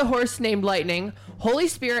 Jesus has a horse named Lightning. Holy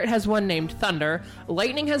Spirit has one named Thunder.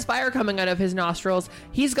 Lightning has fire coming out of his nostrils.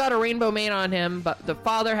 He's got a rainbow mane on him, but the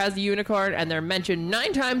Father has a unicorn, and they're mentioned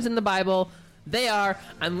 9 times in the Bible. They are,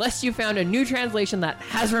 unless you found a new translation that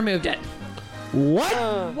has removed it. What?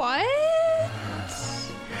 What?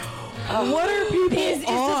 What are people Is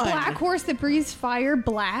the on? black horse that breathes fire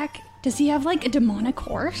black? Does he have like a demonic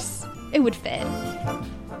horse? It would fit.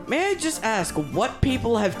 May I just ask what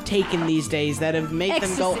people have taken these days that have made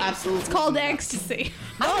them go Ecstasy. absolutely... It's called ecstasy.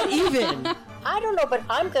 Not even. I don't know, but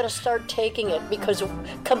I'm going to start taking it because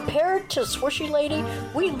compared to Swishy Lady,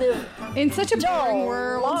 we live In such a boring dull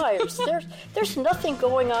world. lives. There's nothing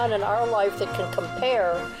going on in our life that can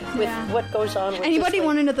compare with Yeah. what goes on with Anybody this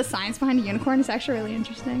want to lady. know the science behind a unicorn? It's actually really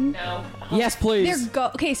interesting. No. Yes, please.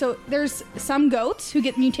 Okay, so there's some goats who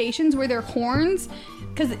get mutations where their horns,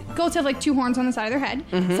 because goats have like 2 horns on the side of their head.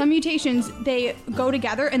 Some mutations, they go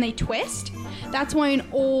together and they twist. That's why in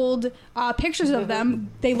old pictures of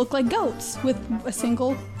them, they look like goats with a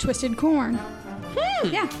single twisted corn.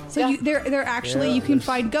 Yeah, so Yeah. they're actually, Yeah, you can there's-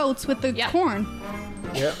 find goats with the corn.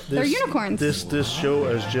 Yeah, They're unicorns. This show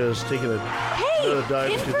has just taken another Hey,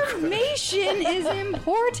 dive into the information is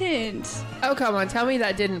important. Oh, come on. Tell me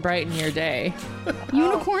that didn't brighten your day.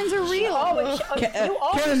 Unicorns are real.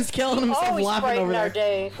 Kevin's killing himself always laughing brighten over our there.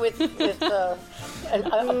 day with a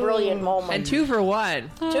brilliant moment. And 2 for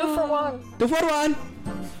 1. 2 for 1. The fourth one.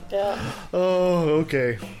 Yeah. Oh,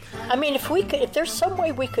 okay. I mean, if there's some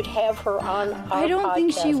way we could have her on our I don't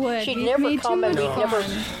think podcast, she would. She'd We've never made too come and much we'd never,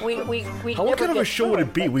 fun. we'd What never kind of get a show through would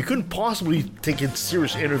it be? We couldn't possibly take a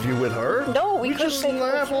serious interview with her. No, we couldn't just make it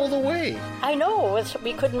laugh through. all the way. I know,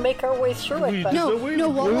 we couldn't make our way through it. But No, way no, to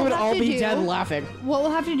what We we'll would have all to be do, dead laughing. What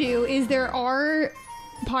we'll have to do is there are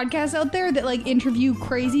podcasts out there that like interview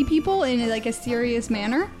crazy people in like a serious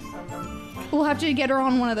manner. We'll have to get her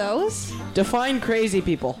on one of those. Define crazy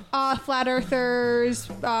people. Flat earthers,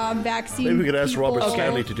 vaccine. Maybe we could ask people. Robert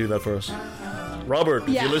Stanley to do that for us. Robert, if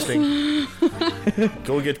Yeah. you're listening,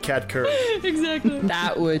 go get Cat Curry. Exactly.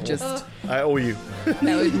 That would just, I owe you. that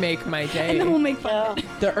would make my And then we'll day. make fun. of it.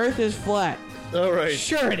 The earth is flat. All right.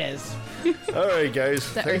 Sure it is. All right,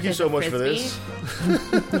 guys. The Thank Earth you is so a much for frisbee.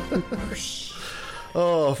 this.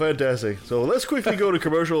 Oh, fantastic. So let's quickly go to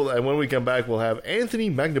commercial, and when we come back, we'll have Anthony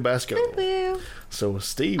Magnabosco. Woo. So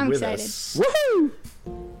stay I'm with excited. us. Woohoo!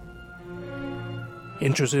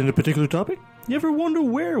 Interested in a particular topic? You ever wonder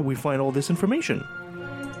where we find all this information?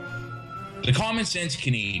 The Common Sense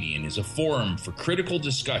Canadian is a forum for critical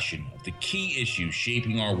discussion of the key issues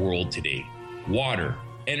shaping our world today: water,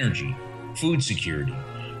 energy, food security,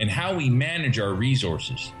 and how we manage our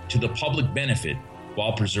resources to the public benefit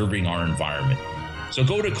while preserving our environment. So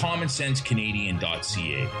go to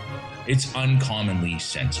commonsensecanadian.ca. It's uncommonly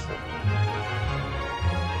sensible.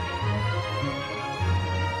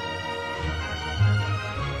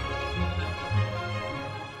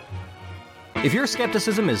 If your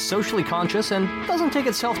skepticism is socially conscious and doesn't take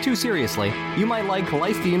itself too seriously, you might like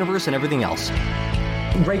Life, the Universe, and Everything Else.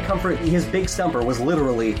 Ray Comfort, his big stumper was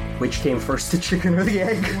literally, which came first, the chicken or the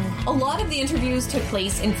egg? A lot of the interviews took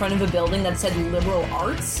place in front of a building that said liberal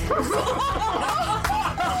arts.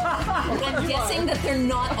 I'm guessing that they're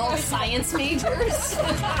not all science majors.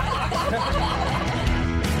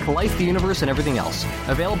 Life, the Universe, and Everything Else.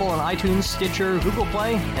 Available on iTunes, Stitcher, Google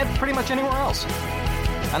Play, and pretty much anywhere else.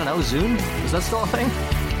 I don't know, Zune? Is that still a thing?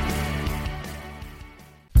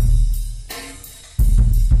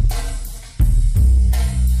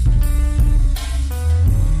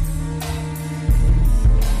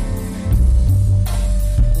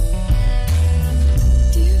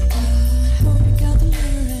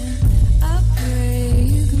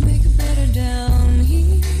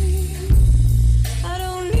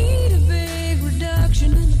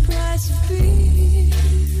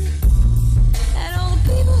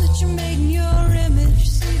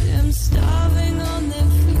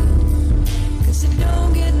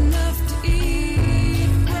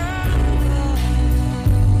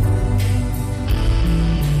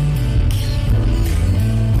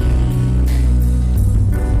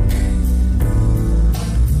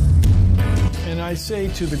 I say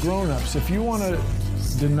to the grown-ups, if you want to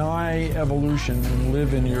deny evolution and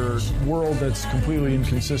live in your world that's completely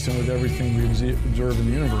inconsistent with everything we observe in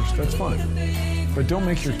the universe, that's fine. But don't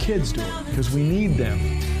make your kids do it, because we need them.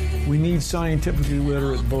 We need scientifically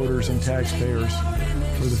literate voters and taxpayers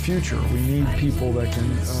for the future. We need people that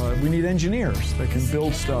can, we need engineers that can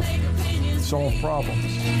build stuff, solve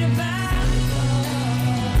problems.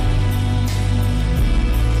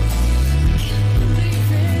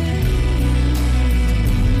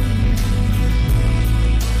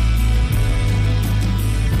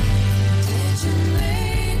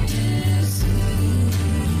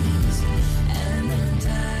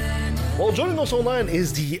 Well, joining us online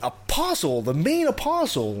is the apostle, the main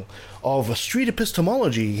apostle of street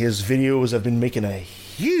epistemology. His videos have been making a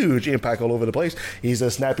huge impact all over the place. He's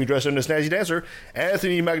a snappy dresser and a snazzy dancer.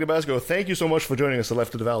 Anthony Magnabosco, thank you so much for joining us at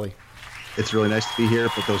Left of the Valley. It's really nice to be here,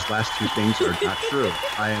 but those last two things are not true.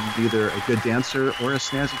 I am neither a good dancer or a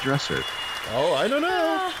snazzy dresser. Oh, I don't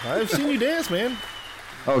know. I've seen you dance, man.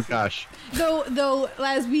 Oh, gosh. Though,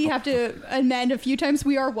 as we have to amend a few times,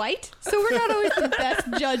 we are white, so we're not always the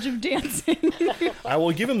best judge of dancing. I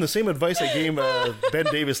will give him the same advice I gave Ben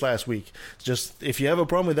Davis last week. Just, if you have a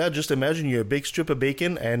problem with that, just imagine you're a big strip of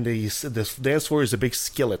bacon and the dance floor is a big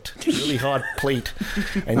skillet, really hot plate,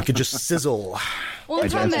 and you can just sizzle. Well,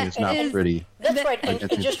 dancing is not pretty. That's right, and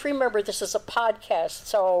just remember, this is a podcast,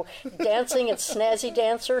 so dancing and snazzy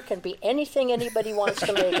dancer can be anything anybody wants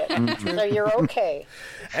to make it. So you're okay.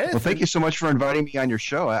 Well, thank you so much for inviting me on your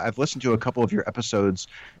show. I've listened to a couple of your episodes.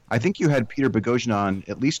 I think you had Peter Boghossian on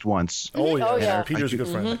at least once. Oh, yeah. Peter's a good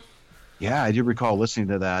friend. Yeah, I do recall listening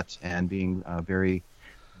to that and being very,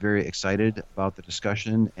 very excited about the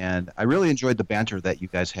discussion. And I really enjoyed the banter that you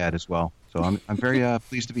guys had as well. So I'm very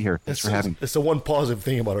pleased to be here. Thanks for having me. It's the one positive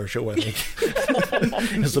thing about our show, I think.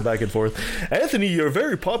 It's the back and forth. Anthony, you're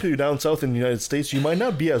very popular down south in the United States. You might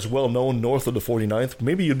not be as well known north of the 49th.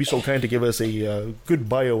 Maybe you'd be so kind to give us a good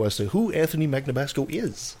bio as to who Anthony Magnabosco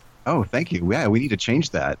is. Oh, thank you. Yeah, we need to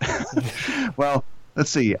change that. Well,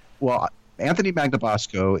 let's see. Well, Anthony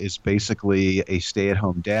Magnabosco is basically a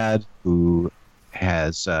stay-at-home dad who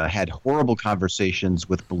has had horrible conversations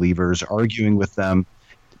with believers, arguing with them,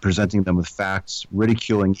 presenting them with facts,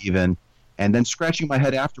 ridiculing even, and then scratching my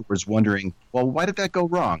head afterwards wondering, well, why did that go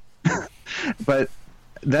wrong? But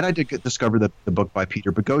then I did discover the book by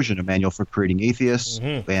Peter Boghossian, A Manual for Creating Atheists,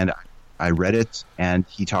 and I read it, and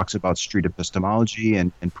he talks about street epistemology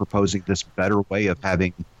and proposing this better way of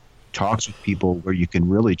having talks with people where you can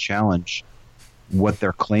really challenge what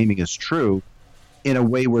they're claiming is true in a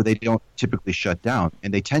way where they don't typically shut down,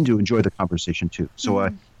 and they tend to enjoy the conversation too. So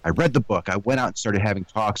I read the book, I went out and started having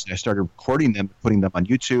talks, and I started recording them, putting them on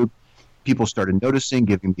YouTube. People started noticing,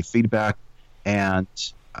 giving me feedback, and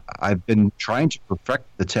I've been trying to perfect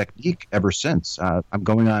the technique ever since. I'm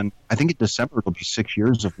going on, I think in December it'll be 6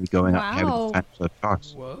 years of me going out and having these kinds of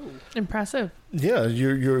talks. Whoa. Impressive. Yeah,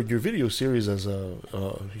 your video series has a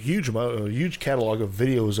huge catalog of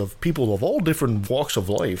videos of people of all different walks of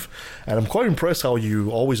life, and I'm quite impressed how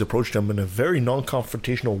you always approach them in a very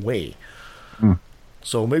non-confrontational way.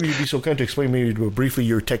 So maybe you'd be so kind to explain maybe briefly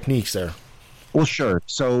your techniques there. Well, sure.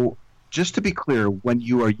 So just to be clear, when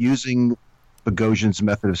you are using Boghossian's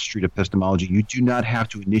method of street epistemology, you do not have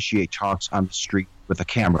to initiate talks on the street with a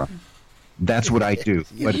camera. That's what I do,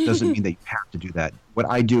 but it doesn't mean that you have to do that. What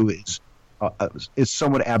I do is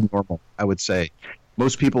somewhat abnormal, I would say.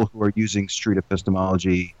 Most people who are using street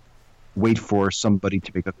epistemology wait for somebody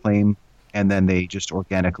to make a claim, and then they just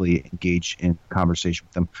organically engage in conversation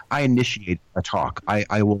with them. I initiate a talk.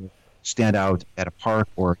 I will stand out at a park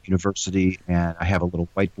or a university, and I have a little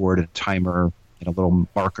whiteboard and a timer and a little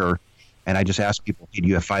marker, and I just ask people, hey, do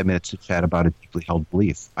you have 5 minutes to chat about a deeply held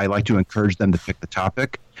belief? I like to encourage them to pick the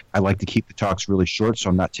topic. I like to keep the talks really short, so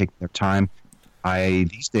I'm not taking their time.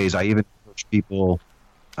 These days, I even encourage people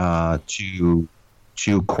to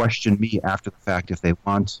question me after the fact if they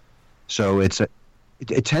want. So it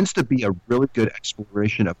tends to be a really good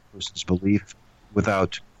exploration of a person's belief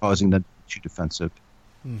without causing them to be too defensive.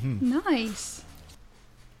 Nice.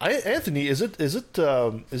 Anthony, is it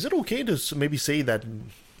okay to maybe say that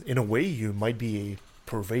in a way you might be a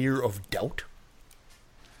purveyor of doubt?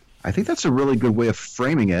 I think that's a really good way of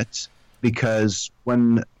framing it, because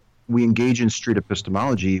when we engage in street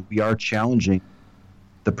epistemology, we are challenging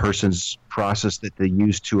the person's process that they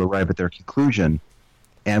use to arrive at their conclusion.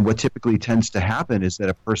 And what typically tends to happen is that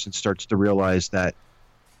a person starts to realize that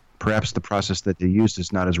perhaps the process that they used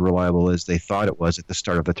is not as reliable as they thought it was at the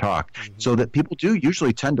start of the talk. So that people do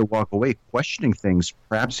usually tend to walk away questioning things,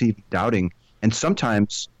 perhaps even doubting. And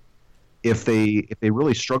sometimes if they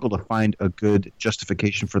really struggle to find a good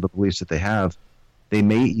justification for the beliefs that they have, they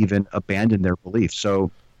may even abandon their belief.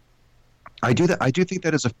 So I do think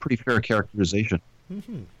that is a pretty fair characterization.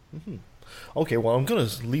 Okay, well, I'm going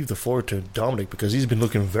to leave the floor to Dominic, because he's been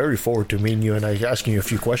looking very forward to meeting you and asking you a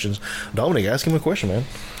few questions. Dominic, ask him a question, man.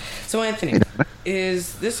 So, Anthony,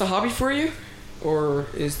 is this a hobby for you? Or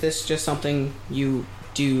is this just something you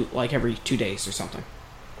do like every 2 days or something?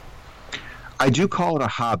 I do call it a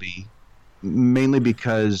hobby, mainly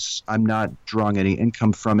because I'm not drawing any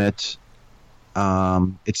income from it.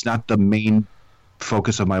 It's not the main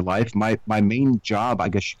focus of my life. My main job, I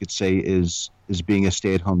guess you could say, is being a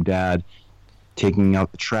stay-at-home dad, taking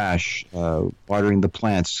out the trash, watering the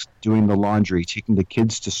plants, doing the laundry, taking the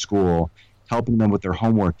kids to school, helping them with their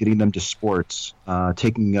homework, getting them to sports,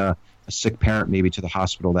 taking a sick parent maybe to the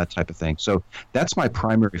hospital, that type of thing. So that's my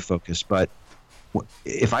primary focus. But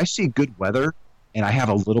if I see good weather and I have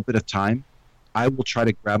a little bit of time, I will try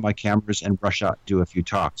to grab my cameras and rush out and do a few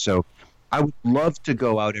talks. So I would love to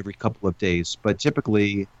go out every couple of days, but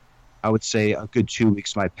typically I would say a good 2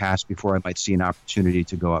 weeks might pass before I might see an opportunity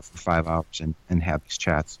to go out for 5 hours and have these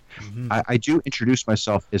chats. I do introduce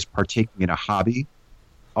myself as partaking in a hobby,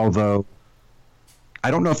 although I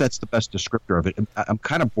don't know if that's the best descriptor of it. I'm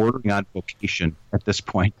kind of bordering on vocation at this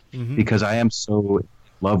point, because I am so in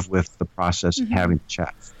love with the process of having the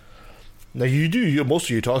chats. Now, you do most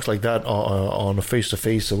of your talks like that on a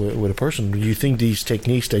face-to-face with a person. Do you think these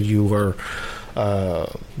techniques that you are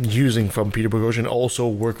using from Peter Boghossian also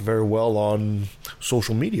work very well on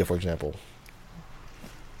social media, for example?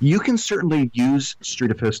 You can certainly use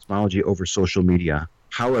street epistemology over social media.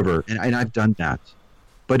 However, and I've done that,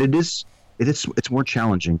 but it's more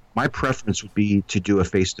challenging. My preference would be to do a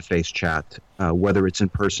face-to-face chat, whether it's in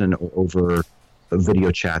person or over a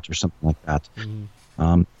video chat or something like that.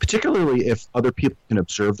 Particularly if other people can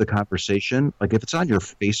observe the conversation. Like if it's on your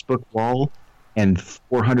Facebook wall and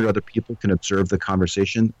 400 other people can observe the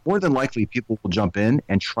conversation, more than likely people will jump in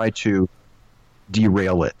and try to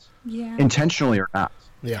derail it, intentionally or not.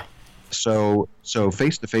 Yeah. So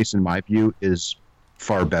face-to-face, in my view, is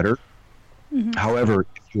far better. However,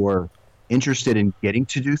 if you're interested in getting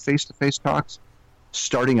to do face-to-face talks,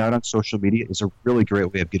 starting out on social media is a really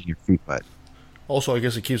great way of getting your feet wet. Also, I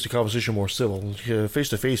guess it keeps the conversation more civil.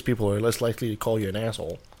 Face-to-face, people are less likely to call you an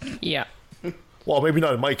asshole. Yeah. Well, maybe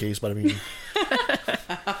not in my case, but I mean...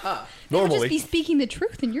 normally. Just be speaking the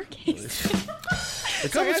truth in your case. The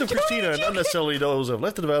comments of Christina, not necessarily those of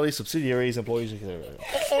Left of the Valley, subsidiaries, employees,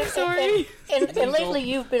 etc. Sorry. And lately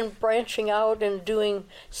you've been branching out and doing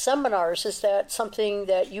seminars. Is that something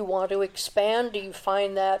that you want to expand? Do you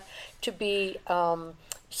find that to be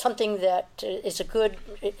something that is a good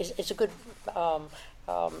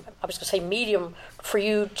I was going to say medium for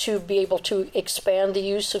you to be able to expand the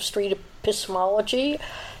use of street epistemology?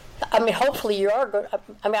 I mean, hopefully you are.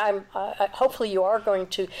 Hopefully you are going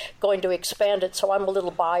to expand it. So I'm a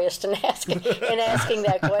little biased in asking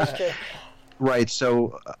that question. Right.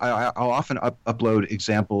 So I'll often upload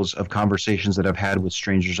examples of conversations that I've had with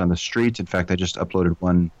strangers on the street. In fact, I just uploaded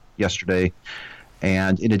one yesterday.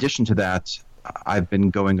 And in addition to that, I've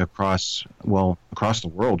been going across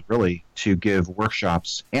the world, really, to give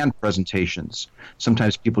workshops and presentations.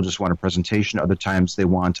 Sometimes people just want a presentation. Other times they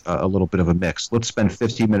want a little bit of a mix. Let's spend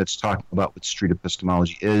 15 minutes talking about what street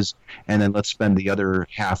epistemology is, and then let's spend the other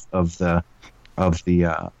half of the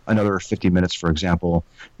another 50 minutes, for example,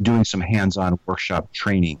 doing some hands-on workshop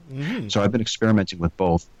training. Mm-hmm. So I've been experimenting with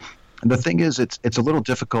both. And the thing is, it's a little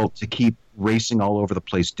difficult to keep racing all over the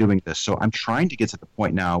place doing this. So I'm trying to get to the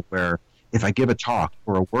point now where if I give a talk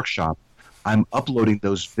or a workshop, I'm uploading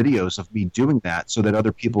those videos of me doing that so that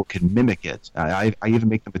other people can mimic it. I even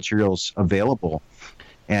make the materials available.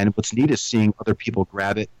 And what's neat is seeing other people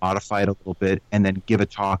grab it, modify it a little bit, and then give a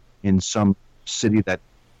talk in some city that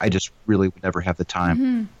I just really would never have the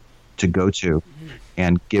time to go to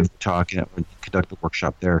and give the talk and conduct the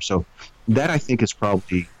workshop there. So that, I think, is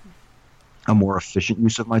probably a more efficient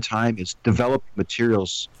use of my time, is develop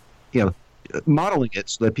materials, modeling it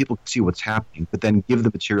so that people can see what's happening, but then give the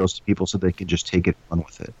materials to people so they can just take it and run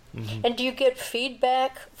with it. Mm-hmm. And do you get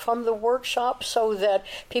feedback from the workshop so that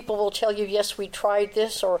people will tell you, yes, we tried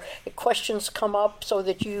this, or questions come up so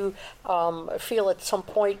that you feel at some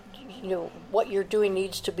point, what you're doing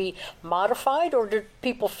needs to be modified, or do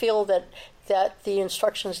people feel that the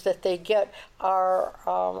instructions that they get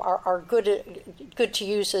are good to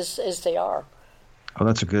use as they are? Oh,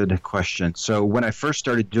 that's a good question. So when I first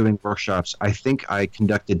started doing workshops, I think I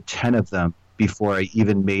conducted 10 of them before I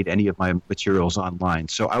even made any of my materials online.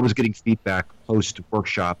 So I was getting feedback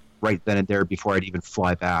post-workshop right then and there before I'd even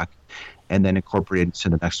fly back and then incorporate it into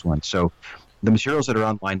the next one. So the materials that are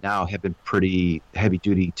online now have been pretty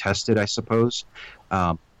heavy-duty tested, I suppose.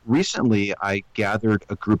 Recently, I gathered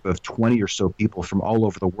a group of 20 or so people from all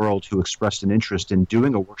over the world who expressed an interest in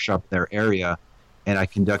doing a workshop in their area, and I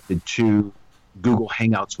conducted 2 Google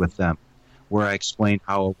Hangouts with them where I explained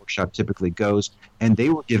how a workshop typically goes, and they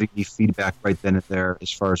were giving me feedback right then and there as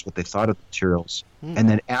far as what they thought of the materials. And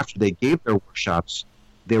then after they gave their workshops,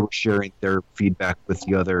 they were sharing their feedback with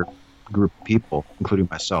the other group of people, including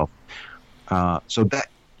myself. So that,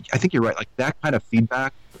 I think you're right, like that kind of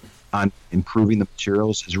feedback on improving the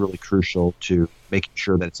materials is really crucial to making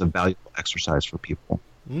sure that it's a valuable exercise for people.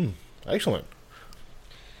 Excellent.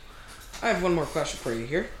 I have one more question for you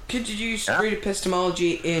here. Could you use street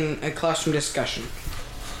epistemology in a classroom discussion?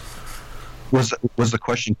 Was the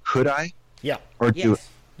question, could I? Yeah. Or yes.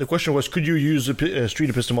 The question was, could you use street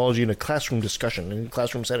epistemology in a classroom discussion, in a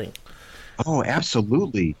classroom setting? Oh,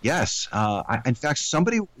 absolutely. Yes. In fact,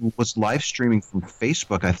 somebody was live streaming from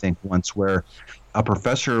Facebook, I think, once, where a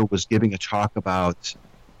professor was giving a talk about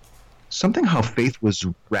something, how faith was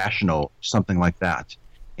rational, something like that.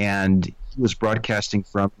 And he was broadcasting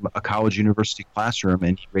from a college university classroom,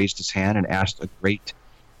 and he raised his hand and asked a great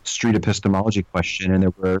street epistemology question. And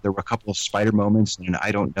there were a couple of spider moments and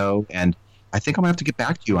I don't know. And I think I'm going to have to get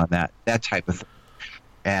back to you on that type of thing.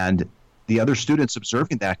 And the other students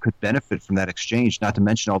observing that could benefit from that exchange, not to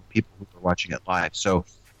mention all the people who were watching it live. So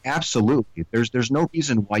absolutely, there's no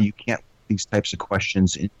reason why you can't put these types of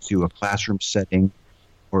questions into a classroom setting,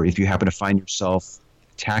 or if you happen to find yourself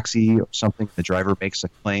in a taxi or something, the driver makes a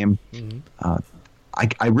claim.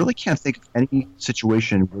 I really can't think of any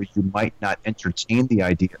situation where you might not entertain the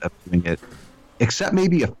idea of doing it, except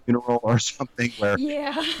maybe a funeral or something where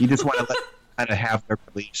you just want to let kind of have their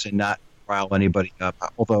beliefs and not rile anybody up,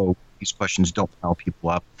 although these questions don't rile people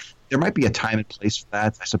up. There might be a time and place for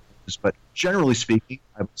that, I suppose, but generally speaking,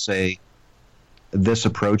 I would say this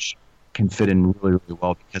approach can fit in really, really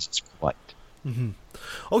well because it's polite.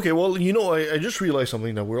 Okay, well, I just realized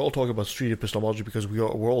something, that we're all talking about street epistemology because we're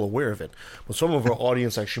all aware of it, but some of our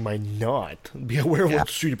audience actually might not be aware of what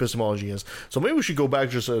street epistemology is. So maybe we should go back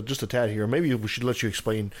just a tad here. Maybe we should let you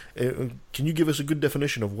explain. Can you give us a good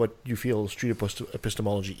definition of what you feel street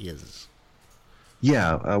epistemology is?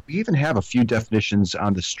 Yeah, we even have a few definitions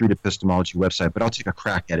on the street epistemology website, but I'll take a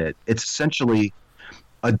crack at it. It's essentially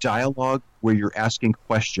a dialogue where you're asking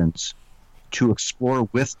questions to explore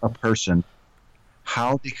with a person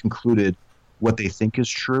how they concluded what they think is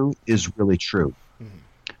true is really true.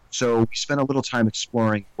 So we spend a little time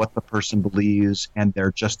exploring what the person believes and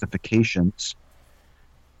their justifications.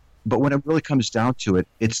 But when it really comes down to it,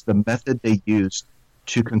 it's the method they used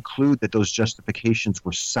to conclude that those justifications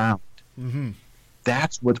were sound.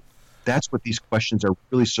 That's what That's what these questions are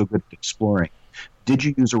really so good at exploring. Did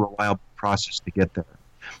you use a reliable process to get there?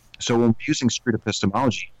 So when we're using street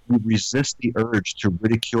epistemology, we resist the urge to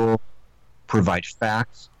ridicule, provide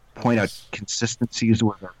facts, point out consistencies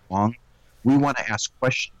where they're wrong. We want to ask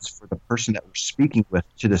questions for the person that we're speaking with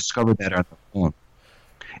to discover that on their own.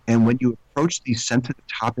 And when you approach these sensitive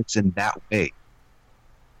topics in that way,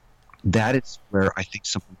 that is where I think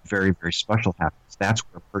something very, very special happens. That's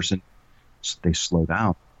where a person, they slow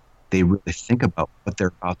down. They really think about what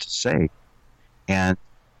they're about to say. And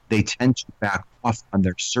they tend to back off on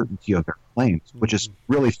their certainty of their claims, which is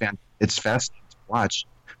really it's fascinating to watch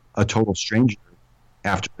a total stranger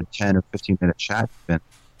after a 10 or 15-minute chat event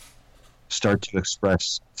start to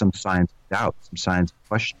express some signs of doubt, some signs of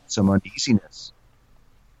question, some uneasiness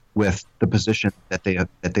with the position that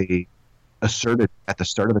they asserted at the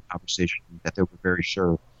start of the conversation that they were very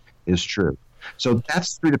sure is true. So that's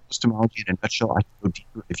street epistemology in a nutshell. I can go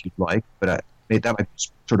deeper if you'd like, but that might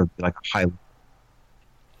sort of be like a high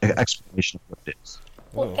explanation of what it is.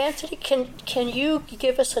 Well, Anthony, can you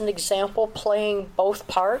give us an example playing both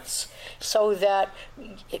parts so that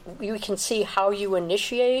you can see how you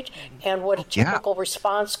initiate and what a typical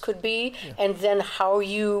response could be, and then how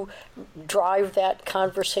you drive that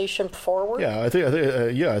conversation forward? Yeah, I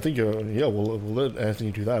think we'll let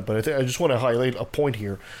Anthony do that. But I just want to highlight a point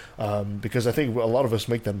here, because I think a lot of us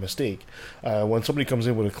make that mistake when somebody comes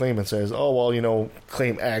in with a claim and says, "Oh, well,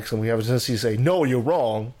 claim X," and we have a tendency to say, "No, you're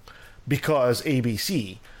wrong," because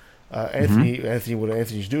ABC. Anthony, what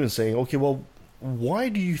Anthony's doing is saying, okay, well, why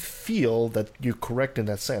do you feel that you're correct in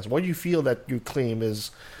that sense? Why do you feel that your claim is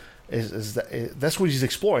that, that's what he's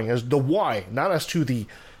exploring, as the why, not as to the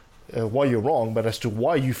why you're wrong, but as to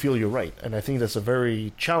why you feel you're right. And I think that's a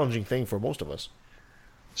very challenging thing for most of us.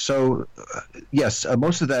 So, yes,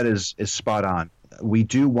 most of that is spot on. We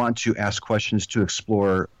do want to ask questions to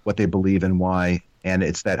explore what they believe and why, and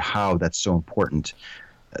it's that how that's so important.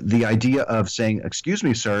 The idea of saying, "Excuse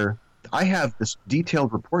me, sir, I have this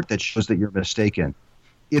detailed report that shows that you're mistaken."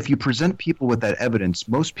 If you present people with that evidence,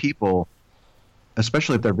 most people,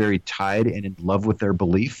 especially if they're very tied and in love with their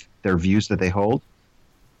belief, their views that they hold,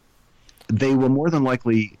 they will more than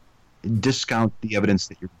likely discount the evidence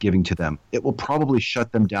that you're giving to them. It will probably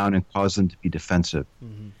shut them down and cause them to be defensive.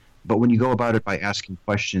 Mm-hmm. But when you go about it by asking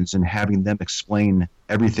questions and having them explain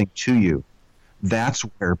everything to you, that's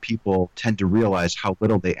where people tend to realize how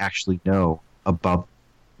little they actually know about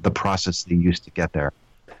the process they used to get there.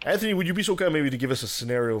 Anthony, would you be so kind maybe to give us a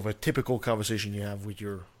scenario of a typical conversation you have with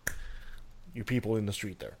your people in the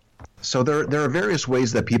street there? So there are various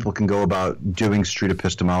ways that people can go about doing street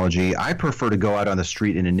epistemology. I prefer to go out on the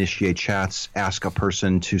street and initiate chats, ask a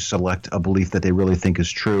person to select a belief that they really think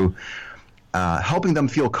is true, helping them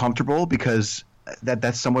feel comfortable, because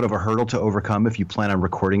that's somewhat of a hurdle to overcome if you plan on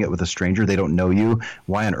recording it with a stranger. They don't know you.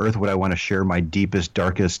 Why on earth would I want to share my deepest,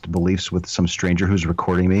 darkest beliefs with some stranger who's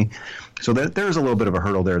recording me? So there's a little bit of a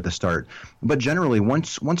hurdle there at the start. But generally,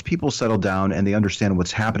 once people settle down and they understand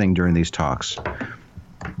what's happening during these talks,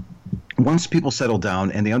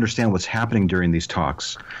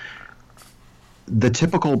 the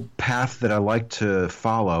typical path that I like to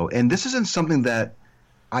follow, and this isn't something that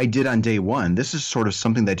I did on day one. This is sort of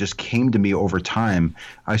something that just came to me over time.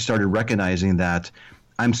 I started recognizing that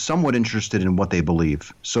I'm somewhat interested in what they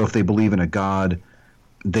believe. So if they believe in a God,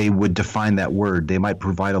 they would define that word. They might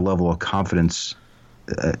provide a level of confidence,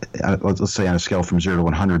 let's say on a scale from 0 to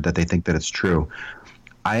 100, that they think that it's true.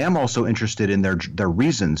 I am also interested in their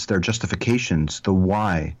reasons, their justifications, the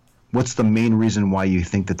why. What's the main reason why you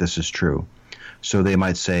think that this is true? So they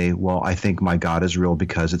might say, well, I think my God is real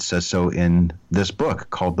because it says so in this book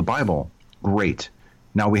called the Bible. Great.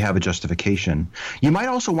 Now we have a justification. You might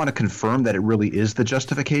also want to confirm that it really is the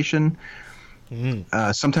justification.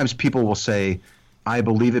 Mm-hmm. Sometimes people will say, I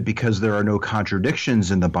believe it because there are no contradictions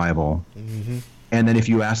in the Bible. Mm-hmm. And then if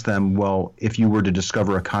you ask them, well, if you were to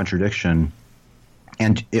discover a contradiction,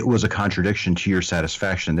 and it was a contradiction to your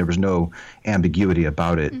satisfaction, there was no ambiguity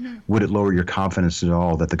about it, mm-hmm. would it lower your confidence at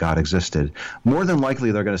all that the God existed? More than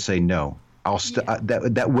likely, they're going to say no.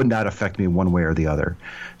 That would not affect me one way or the other.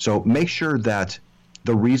 So make sure that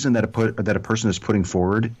the reason that a person is putting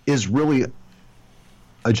forward is really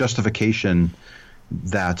a justification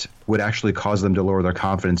that would actually cause them to lower their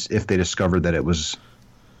confidence if they discovered that it was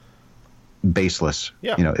baseless.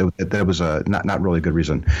 Yeah. That was a not really a good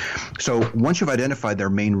reason. So once you've identified their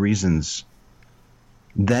main reasons,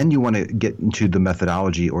 then you want to get into the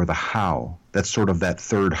methodology or the how. That's sort of that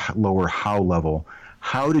third lower how level.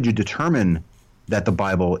 How did you determine that the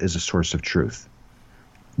Bible is a source of truth?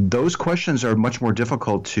 those questions are much more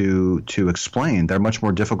difficult to explain. They're much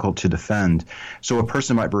more difficult to defend. So a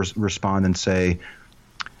person might respond and say,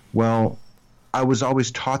 well, I was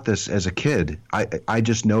always taught this as a kid. I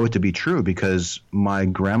just know it to be true because my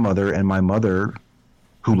grandmother and my mother,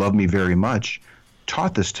 who love me very much,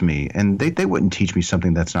 taught this to me. And they wouldn't teach me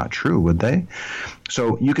something that's not true, would they?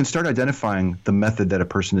 So you can start identifying the method that a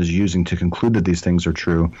person is using to conclude that these things are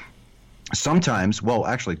true. Sometimes, well,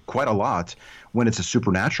 actually quite a lot, when it's a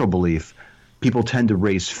supernatural belief, people tend to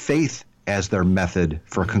raise faith as their method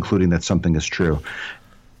for concluding that something is true.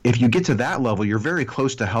 If you get to that level, you're very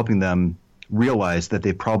close to helping them realize that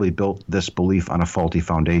they probably built this belief on a faulty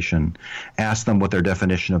foundation. Ask them what their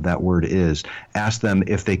definition of that word is. Ask them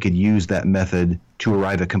if they could use that method to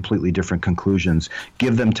arrive at completely different conclusions.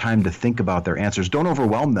 Give them time to think about their answers. Don't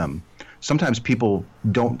overwhelm them. Sometimes people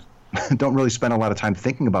don't really spend a lot of time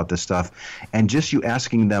thinking about this stuff, and just you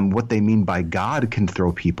asking them what they mean by God can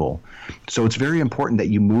throw people. So it's very important that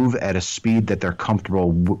you move at a speed that they're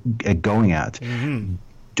comfortable at going at. Mm-hmm.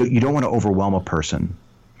 You don't want to overwhelm a person.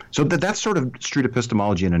 So that's sort of street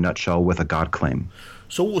epistemology in a nutshell with a God claim.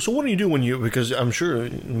 So what do you do when you, because I'm sure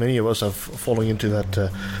many of us have fallen into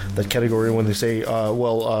that category when they say,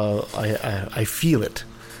 I feel it.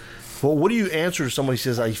 Well, what do you answer if somebody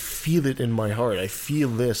says, I feel it in my heart, I feel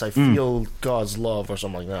this, I feel God's love, or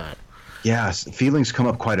something like that? Yes, feelings come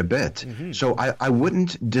up quite a bit. Mm-hmm. So I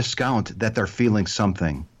wouldn't discount that they're feeling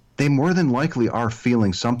something. They more than likely are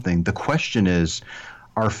feeling something. The question is,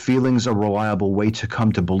 are feelings a reliable way to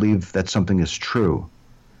come to believe that something is true?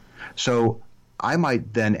 So I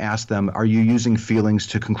might then ask them, are you using feelings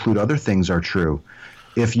to conclude other things are true?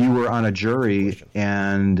 If you were on a jury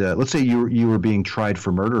and let's say you were being tried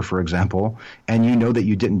for murder, for example, and you know that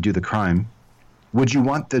you didn't do the crime, would you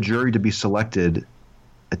want the jury to be selected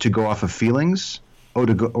to go off of feelings or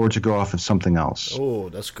to go off of something else? Oh,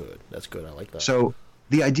 that's good. That's good. I like that. So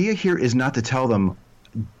the idea here is not to tell them,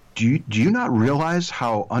 do you not realize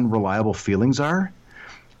how unreliable feelings are?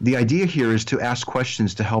 The idea here is to ask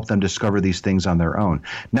questions to help them discover these things on their own.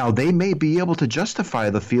 Now, they may be able to justify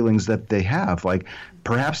the feelings that they have. Like,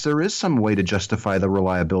 perhaps there is some way to justify the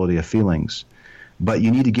reliability of feelings, but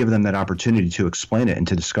you need to give them that opportunity to explain it and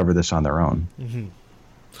to discover this on their own. Mm-hmm.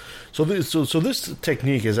 So this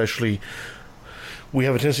technique is actually, we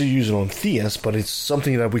have a tendency to use it on theists, but it's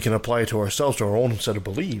something that we can apply to ourselves, to our own set of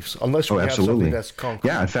beliefs, unless we have something that's concrete.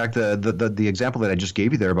 Yeah, in fact, the example that I just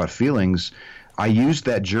gave you there about feelings, I used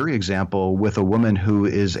that jury example with a woman who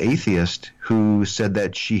is atheist who said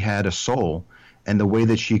that she had a soul, and the way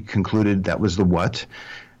that she concluded that was that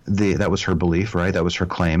was her belief, right? That was her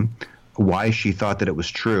claim. Why she thought that it was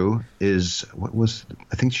true is,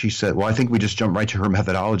 I think she said, I think we just jumped right to her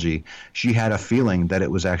methodology. She had a feeling that it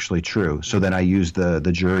was actually true. So then I used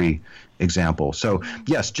the jury example. So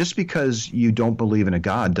yes, just because you don't believe in a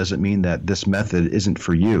God doesn't mean that this method isn't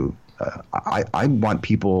for you.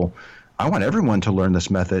 I want everyone to learn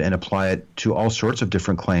this method and apply it to all sorts of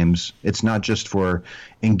different claims. It's not just for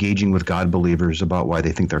engaging with God believers about why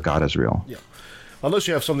they think their God is real. Yeah. Unless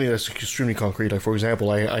you have something that's extremely concrete. Like, for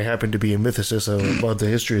example, I happen to be a mythicist about the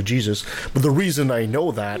history of Jesus, but the reason I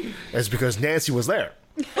know that is because Nancy was there.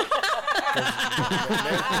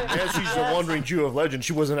 Nancy's the wandering Jew of legend.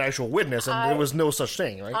 She was an actual witness, and there was no such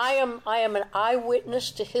thing, right? I am an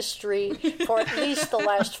eyewitness to history for at least the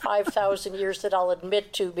last 5,000 years that I'll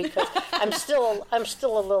admit to, because I'm still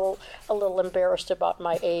a little embarrassed about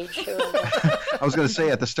my age here. I was going to say,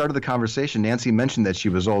 at the start of the conversation, Nancy mentioned that she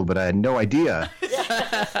was old, but I had no idea.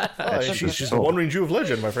 She's the wandering Jew of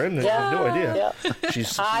legend, my friend. I had no idea. Yeah. She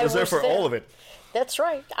was there for all of it. That's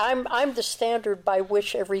right. I'm the standard by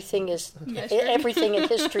which everything in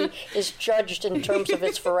history is judged in terms of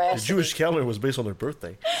its veracity. The Jewish calendar was based on their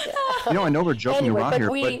birthday. Yeah. I know we're joking around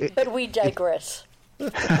here, but we digress.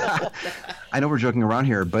 I know we're joking around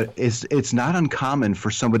here, but it's not uncommon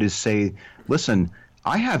for somebody to say, "Listen,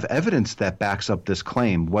 I have evidence that backs up this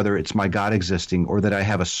claim, whether it's my God existing, or that I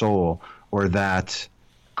have a soul, or that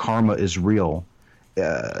karma is real,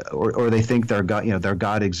 or they think their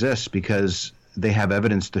God exists because they have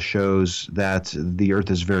evidence that shows that the earth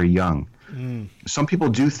is very young." Some people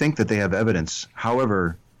do think that they have evidence.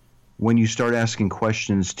 However, when you start asking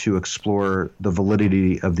questions to explore the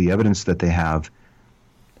validity of the evidence that they have,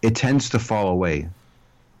 it tends to fall away.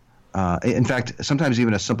 In fact, sometimes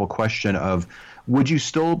even a simple question of, would you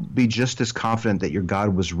still be just as confident that your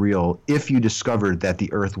God was real if you discovered that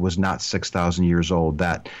the earth was not 6,000 years old,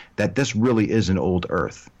 that this really is an old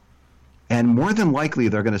earth? And more than likely,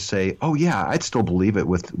 they're going to say, oh, yeah, I'd still believe it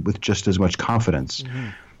with just as much confidence. Mm-hmm.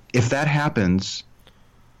 If that happens,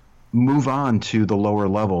 move on to the lower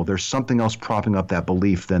level. There's something else propping up that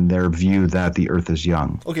belief than their view that the Earth is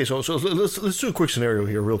young. Okay, so let's do a quick scenario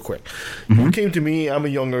here, real quick. Mm-hmm. You came to me. I'm a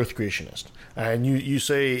young Earth creationist, and you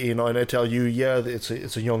say, and I tell you, yeah, it's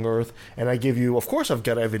a young Earth, and I give you, of course, I've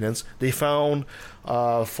got evidence. They found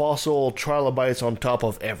fossil trilobites on top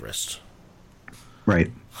of Everest.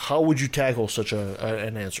 Right. How would you tackle such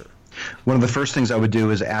an answer? One of the first things I would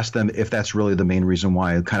do is ask them if that's really the main reason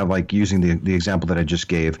why, kind of like using the example that I just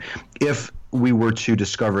gave. If we were to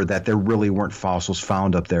discover that there really weren't fossils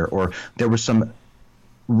found up there, or there was some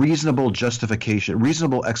reasonable justification,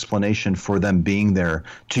 reasonable explanation for them being there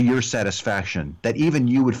to your satisfaction, that even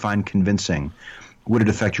you would find convincing, would it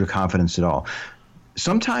affect your confidence at all?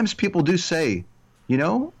 Sometimes people do say,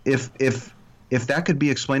 if that could be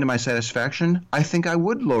explained to my satisfaction, I think I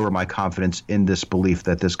would lower my confidence in this belief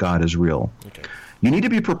that this God is real. Okay. You need to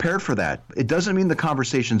be prepared for that. It doesn't mean the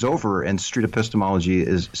conversation's over and street epistemology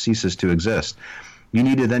ceases to exist. You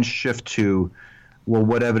need to then shift to, well,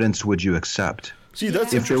 what evidence would you accept? See,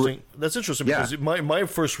 that's interesting. That's interesting because my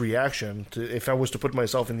first reaction to, if I was to put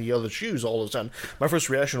myself in the other shoes all of a sudden, my first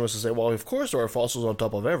reaction was to say, well, of course there are fossils on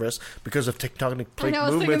top of Everest because of tectonic plate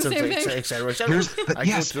movements, et cetera, et cetera.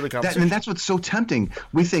 And that's what's so tempting.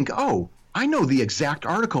 We think, oh, I know the exact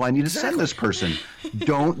article I need to send this person.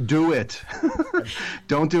 Don't do it.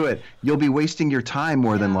 Don't do it. You'll be wasting your time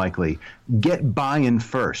more than likely. Get buy-in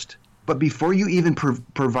first. But before you even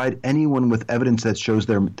provide anyone with evidence that shows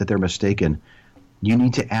that they're mistaken, you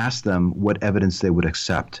need to ask them what evidence they would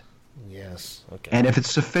accept. Yes. Okay. And if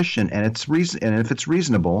it's sufficient and if it's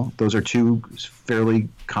reasonable, those are two fairly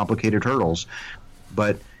complicated hurdles.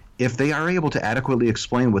 But if they are able to adequately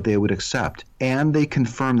explain what they would accept and they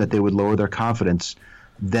confirm that they would lower their confidence,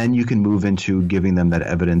 then you can move into giving them that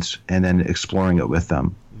evidence and then exploring it with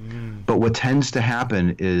them. But what tends to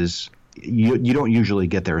happen is you don't usually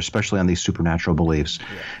get there, especially on these supernatural beliefs.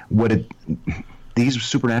 Yeah. These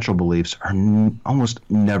supernatural beliefs are almost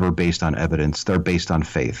never based on evidence. They're based on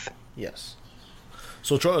faith. Yes.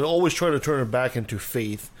 So always try to turn it back into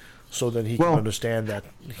faith so that he can understand that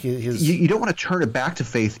his... You don't want to turn it back to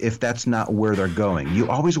faith if that's not where they're going. You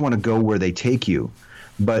always want to go where they take you.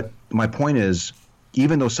 But my point is,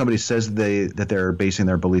 even though somebody says that they're basing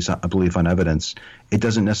their belief on evidence, it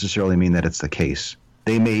doesn't necessarily mean that it's the case.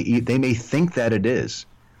 They may think that it is.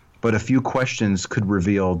 But a few questions could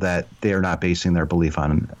reveal that they are not basing their belief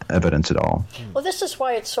on evidence at all. Well, this is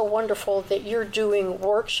why it's so wonderful that you're doing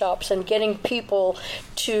workshops and getting people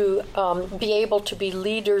to be able to be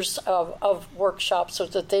leaders of workshops so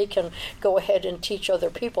that they can go ahead and teach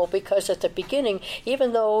other people. Because at the beginning,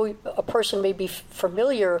 even though a person may be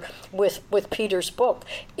familiar with Peter's book,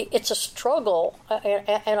 it's a struggle.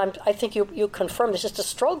 And I think you confirm this. It's a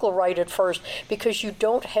struggle right at first because you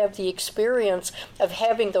don't have the experience of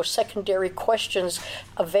having those secondary questions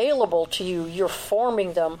available to you. You're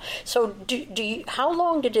forming them. So how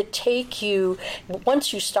long did it take you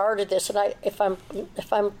once you started this? And if I'm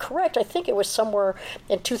correct, I think it was somewhere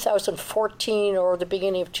in 2014 or the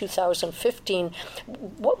beginning of 2015.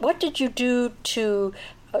 What did you do to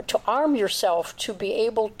arm yourself to be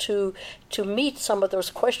able to meet some of those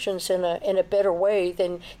questions in a better way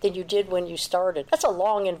than you did when you started? That's a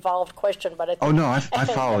long, involved question, but I think... Oh, no, I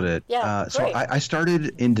followed it. Yeah, so I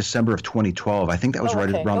started in December of 2012. I think that was right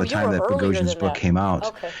around the time that Bogosian's book came out.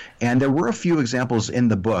 Okay. And there were a few examples in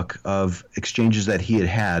the book of exchanges that he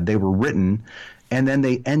had. They were written, and then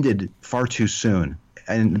they ended far too soon.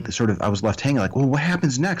 And sort of I was left hanging like, well, what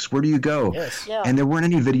happens next? Where do you go? Yes. Yeah. And there weren't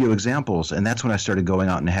any video examples. And that's when I started going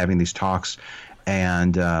out and having these talks.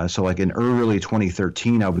 And so like in early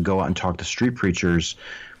 2013, I would go out and talk to street preachers,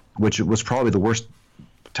 which was probably the worst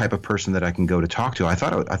type of person that I can go to talk to. I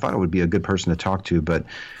thought it would be a good person to talk to, but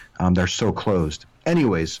they're so closed.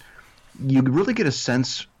 Anyways, you really get a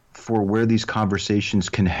sense for where these conversations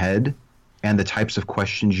can head and the types of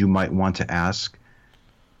questions you might want to ask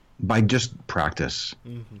by just practice.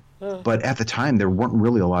 Mm-hmm. But at the time, there weren't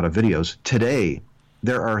really a lot of videos. Today,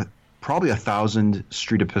 there are probably 1,000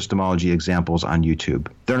 street epistemology examples on YouTube.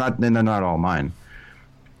 They're not all mine.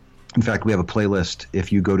 In fact, we have a playlist.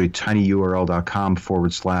 If you go to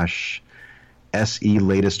tinyurl.com/SE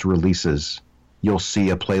latest releases, you'll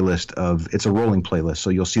see a playlist it's a rolling playlist.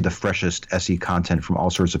 So you'll see the freshest SE content from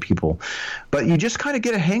all sorts of people. But you just kind of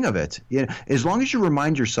get a hang of it. As long as you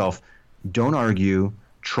remind yourself, don't argue,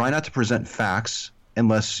 try not to present facts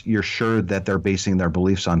unless you're sure that they're basing their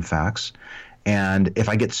beliefs on facts. And if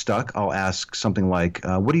I get stuck, I'll ask something like,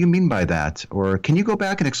 what do you mean by that? Or can you go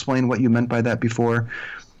back and explain what you meant by that before?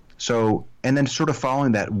 So, and then sort of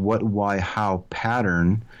following that what, why, how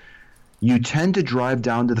pattern, you tend to drive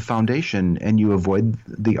down to the foundation and you avoid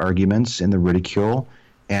the arguments and the ridicule.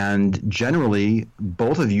 And generally,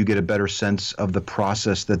 both of you get a better sense of the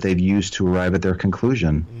process that they've used to arrive at their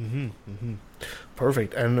conclusion.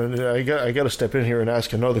 Perfect. And I got to step in here and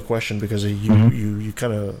ask another question, because you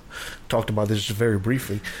kind of talked about this very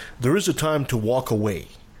briefly. There is a time to walk away,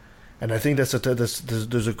 and I think there's a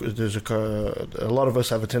lot of us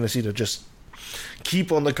have a tendency to just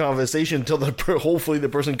keep on the conversation until hopefully the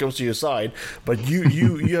person comes to your side. But you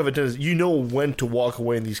have a tendency, you know when to walk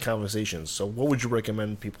away in these conversations. So what would you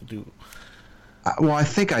recommend people do? Well, I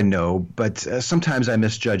think I know, but sometimes I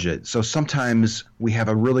misjudge it. So sometimes we have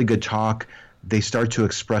a really good talk. They start to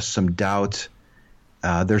express some doubt.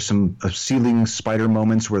 There's some ceiling spider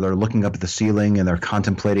moments where they're looking up at the ceiling and they're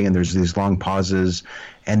contemplating, and there's these long pauses.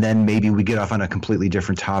 And then maybe we get off on a completely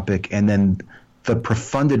different topic, and then the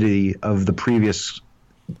profundity of the previous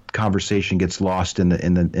conversation gets lost in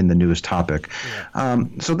the newest topic. Yeah.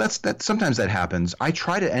 So that's sometimes that happens. I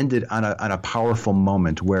try to end it on a powerful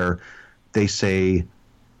moment where they say,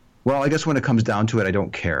 "Well, I guess when it comes down to it, I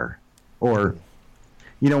don't care," or,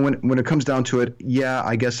 when it comes down to it, yeah,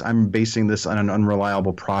 I guess I'm basing this on an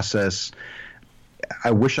unreliable process. I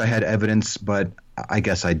wish I had evidence, but I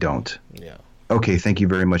guess I don't. Yeah. Okay, thank you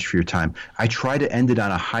very much for your time. I try to end it on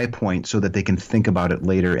a high point so that they can think about it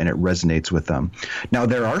later and it resonates with them. Now,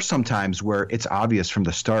 there are some times where it's obvious from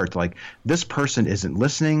the start, like this person isn't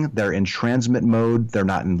listening. They're in transmit mode. They're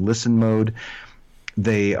not in listen mode.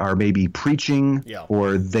 They are maybe preaching,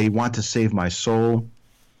 or they want to save my soul,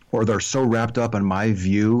 or they're so wrapped up on my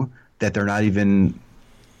view that they're not even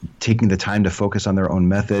taking the time to focus on their own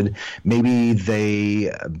method. Maybe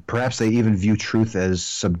perhaps they even view truth as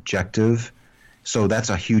subjective. So that's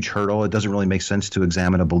a huge hurdle. It doesn't really make sense to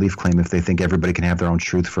examine a belief claim if they think everybody can have their own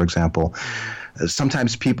truth, for example.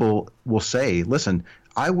 Sometimes people will say, listen,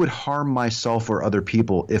 I would harm myself or other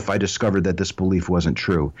people if I discovered that this belief wasn't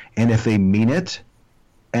true. And if they mean it,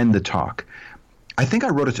 end the talk. I think I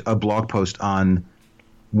wrote a blog post on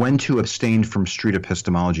when to abstain from street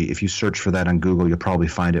epistemology. If you search for that on Google, you'll probably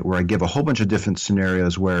find it, where I give a whole bunch of different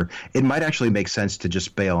scenarios where it might actually make sense to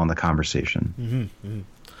just bail on the conversation.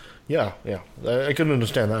 Yeah. I can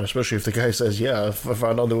understand that, especially if the guy says, yeah, if I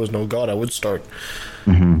found out there was no God, I would start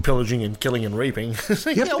pillaging and killing and raping.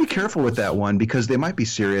 You have to be careful with that one, because they might be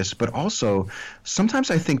serious, but also sometimes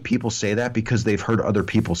I think people say that because they've heard other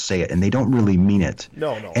people say it and they don't really mean it.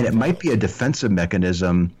 No. And it might be a defensive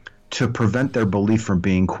mechanism to prevent their belief from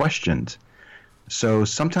being questioned. So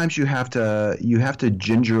sometimes you have to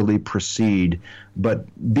gingerly proceed,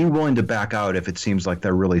 but be willing to back out if it seems like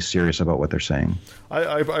they're really serious about what they're saying.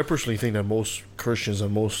 I personally think that most Christians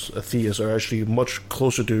and most theists are actually much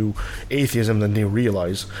closer to atheism than they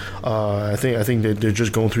realize. I think they're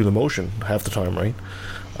just going through the motion half the time, right?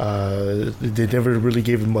 They never really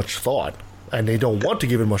gave it much thought, and they don't want to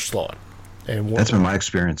give it much thought. That's been my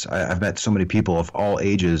experience. I've met so many people of all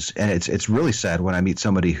ages, and it's really sad when I meet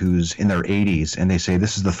somebody who's in their 80s and they say,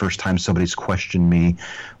 this is the first time somebody's questioned me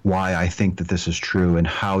why I think that this is true and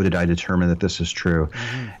how did I determine that this is true.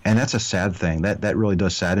 And that's a sad thing. That really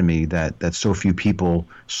does sadden me that so few people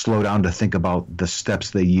slow down to think about the steps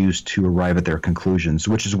they use to arrive at their conclusions,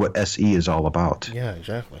 which is what SE is all about. Yeah,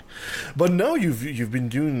 exactly. But now you've been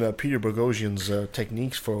doing Peter Boghossian's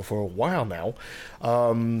techniques for a while now.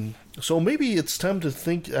 So maybe it's time to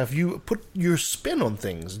think, have you put your spin on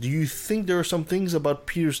things? Do you think there are some things about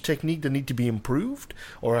Peter's technique that need to be improved?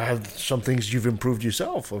 Or have some things you've improved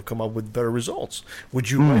yourself or come up with better results? Would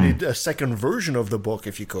you write a second version of the book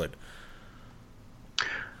if you could?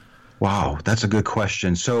 Wow, that's a good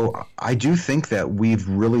question. So I do think that we've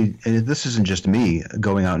really, and this isn't just me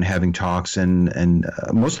going out and having talks, and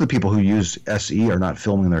most of the people who use SE are not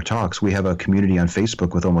filming their talks. We have a community on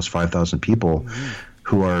Facebook with almost 5,000 people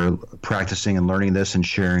who are practicing and learning this and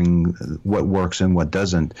sharing what works and what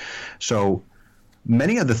doesn't. So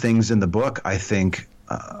many of the things in the book, I think,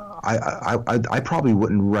 I probably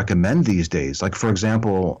wouldn't recommend these days. Like, for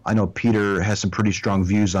example, I know Peter has some pretty strong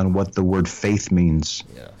views on what the word faith means.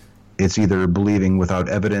 Yeah. It's either believing without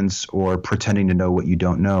evidence or pretending to know what you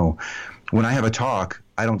don't know. When I have a talk,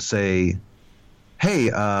 I don't say, hey,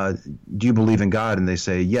 do you believe in God? And they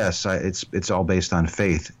say, yes, it's all based on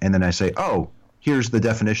faith. And then I say, oh, here's the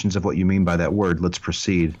definitions of what you mean by that word. Let's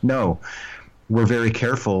proceed. No, we're very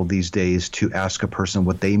careful these days to ask a person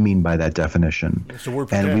what they mean by that definition. So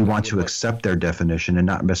and we want to accept their definition and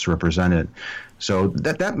not misrepresent it. So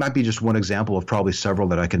that might be just one example of probably several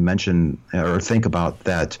that I could mention or think about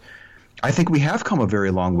that I think we have come a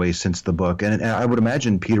very long way since the book. And I would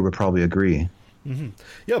imagine Peter would probably agree. Mm-hmm.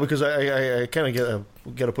 Yeah, because I kind of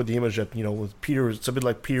get to put the image that, with Peter, it's a bit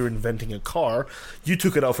like Peter inventing a car. You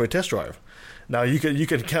took it out for a test drive. Now you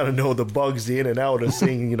can kind of know the bugs, the in and out, and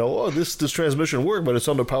saying, this transmission worked, but it's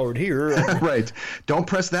underpowered here. Right. Don't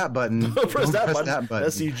press that button. Don't press that button.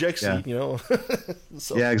 That's the eject seat.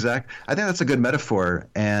 So. Yeah, exactly. I think that's a good metaphor,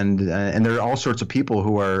 and there are all sorts of people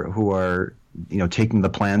who are taking the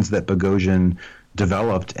plans that Boghossian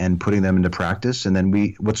developed and putting them into practice. And then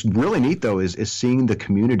what's really neat though is seeing the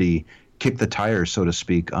community kick the tires, so to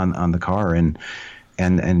speak, on the car and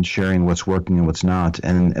sharing what's working and what's not.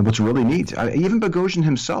 And what's really neat, even Boghossian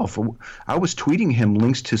himself, I was tweeting him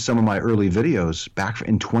links to some of my early videos back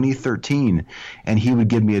in 2013, and he would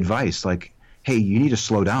give me advice like, hey, you need to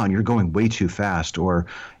slow down. You're going way too fast, or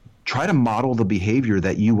try to model the behavior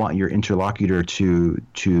that you want your interlocutor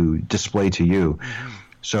to display to you. Mm-hmm.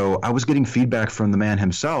 So I was getting feedback from the man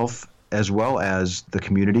himself, as well as the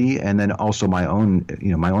community, and then also my own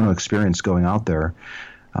experience going out there.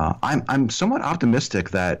 I'm somewhat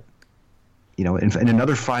optimistic that, in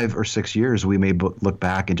another 5 or 6 years, we may look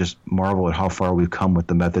back and just marvel at how far we've come with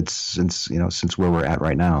the methods since where we're at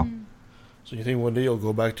right now. So you think one day you'll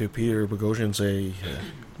go back to Peter Boghossian and say,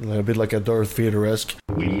 a bit like a Darth Vader-esque,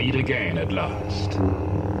 we meet again at last.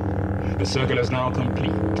 The circle is now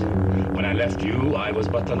complete. When I left you, I was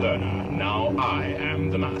but the learner. Now I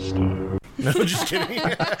am the master. No, just kidding.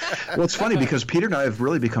 Well, it's funny because Peter and I have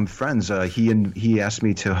really become friends. He asked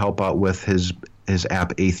me to help out with his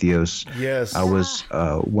app Atheos. Yes. I was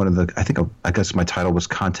one of the, I guess my title was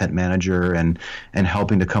content manager and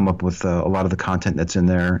helping to come up with a lot of the content that's in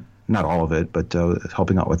there. Not all of it, but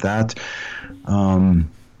helping out with that.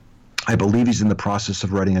 I believe he's in the process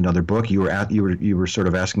of writing another book. You were sort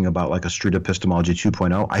of asking about like a street epistemology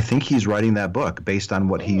 2.0. I think he's writing that book based on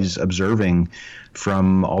what he's observing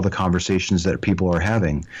from all the conversations that people are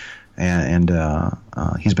having, and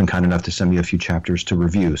he's been kind enough to send me a few chapters to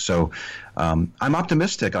review. So I'm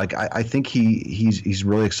optimistic. Like I think he's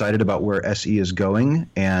really excited about where SE is going,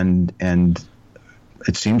 and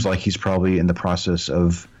it seems like he's probably in the process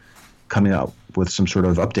of coming out with some sort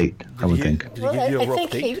of update, I would think. Well,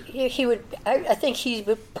 I think he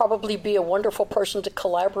would probably be a wonderful person to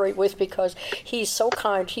collaborate with because he's so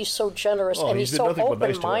kind, he's so generous, and he's so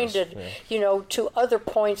open-minded, to other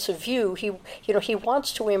points of view. He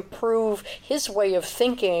wants to improve his way of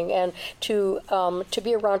thinking and to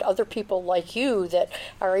be around other people like you that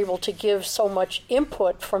are able to give so much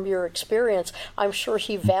input from your experience. I'm sure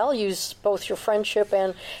he values both your friendship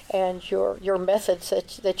and your methods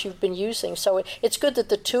that you've been using. So it's good that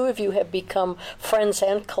the two of you have become friends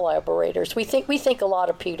and collaborators. We think a lot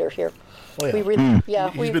of Peter here. Oh, yeah. We really,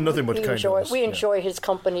 he's been nothing but kind. We enjoy his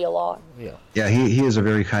company a lot. Yeah, he is a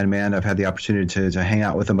very kind man. I've had the opportunity to hang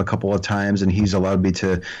out with him a couple of times, and he's allowed me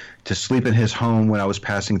to sleep in his home when I was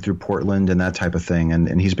passing through Portland and that type of thing,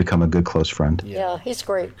 and he's become a good close friend. Yeah, he's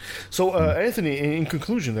great. So, Anthony, in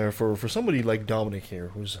conclusion there, for somebody like Dominic here,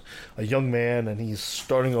 who's a young man and he's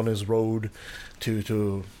starting on his road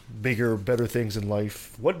to bigger, better things in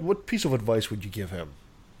life, what piece of advice would you give him?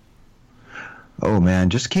 Oh man,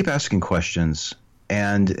 just keep asking questions,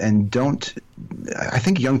 and don't. I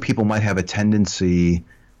think young people might have a tendency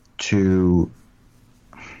to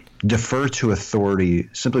defer to authority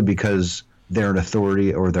simply because they're an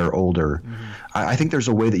authority or they're older. Mm-hmm. I think there's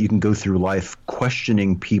a way that you can go through life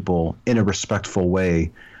questioning people in a respectful way,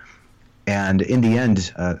 and in the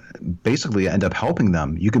end, basically end up helping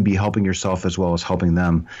them. You can be helping yourself as well as helping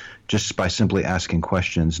them just by simply asking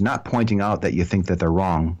questions, not pointing out that you think that they're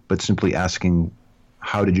wrong, but simply asking,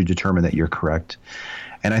 how did you determine that you're correct?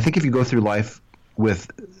 And I think if you go through life with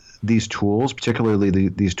these tools, particularly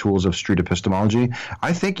these tools of street epistemology,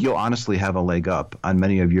 I think you'll honestly have a leg up on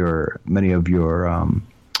many of your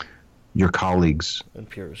colleagues and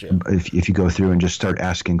peers, if you go through and just start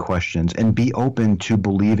asking questions and be open to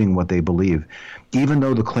believing what they believe. Even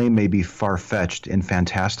though the claim may be far-fetched and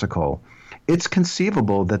fantastical, it's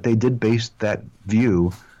conceivable that they did base that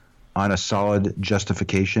view on a solid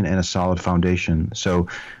justification and a solid foundation. So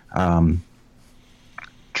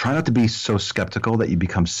try not to be so skeptical that you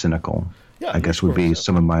become cynical. Yeah, I guess would be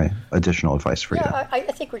some of my additional advice for you. Yeah, I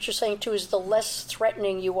think what you're saying, too, is the less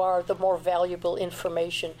threatening you are, the more valuable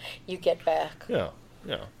information you get back. Yeah.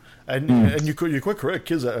 And you're quite correct.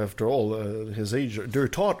 Kids, after all, his age, they're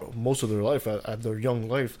taught most of their life, at their young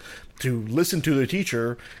life, to listen to their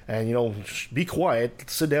teacher and, be quiet,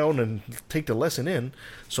 sit down and take the lesson in.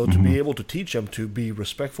 So to be able to teach them to be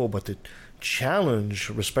respectful, but to challenge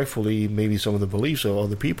respectfully maybe some of the beliefs of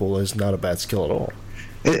other people is not a bad skill at all.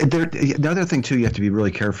 The other thing, too, you have to be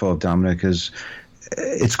really careful of, Dominic, is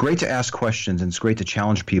it's great to ask questions and it's great to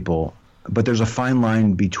challenge people, but there's a fine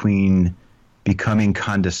line between becoming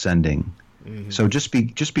condescending. So just be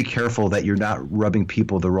careful that you're not rubbing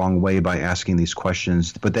people the wrong way by asking these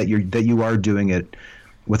questions, but that you are doing it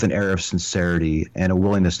with an air of sincerity and a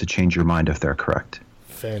willingness to change your mind if they're correct.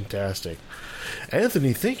 Fantastic.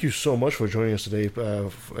 Anthony, thank you so much for joining us today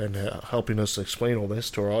and helping us explain all this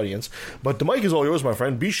to our audience. But the mic is all yours, my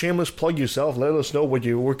friend. Be shameless, plug yourself, let us know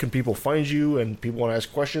where can people find you, and people want to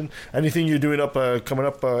ask questions. Anything you're doing coming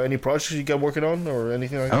up, any projects you got working on or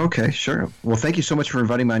anything like that? Okay, sure. Well, thank you so much for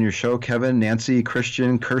inviting me on your show, Kevin, Nancy,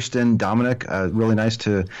 Christian, Kirsten, Dominic. Really nice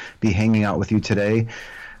to be hanging out with you today.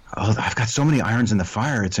 Oh, I've got so many irons in the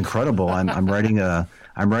fire. It's incredible. I'm writing a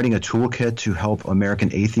toolkit to help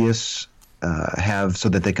American atheists have so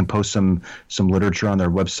that they can post some literature on their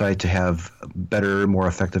website to have better, more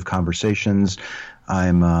effective conversations.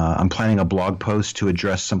 I'm planning a blog post to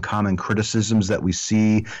address some common criticisms that we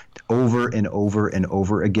see over and over and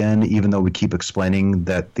over again, even though we keep explaining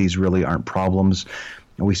that these really aren't problems.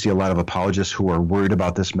 And we see a lot of apologists who are worried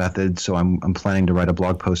about this method, so I'm planning to write a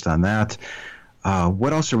blog post on that.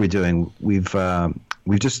 What else are we doing?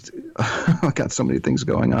 We've just got so many things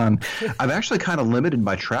going on. I've actually kind of limited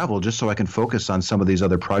my travel just so I can focus on some of these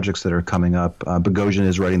other projects that are coming up. Bogosian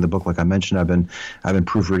is writing the book, like I mentioned. I've been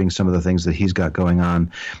proofreading some of the things that he's got going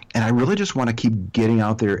on, and I really just want to keep getting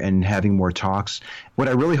out there and having more talks. What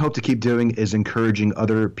I really hope to keep doing is encouraging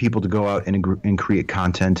other people to go out and create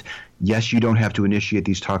content. Yes, you don't have to initiate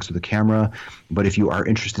these talks with a camera, but if you are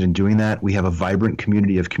interested in doing that, we have a vibrant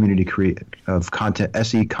community of content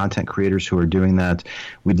SE content creators who are doing that.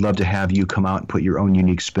 We'd love to have you come out and put your own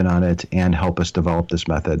unique spin on it and help us develop this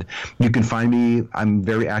method. You can find me. I'm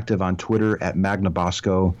very active on Twitter at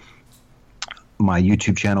Magnabosco. My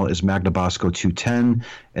YouTube channel is Magnabosco210,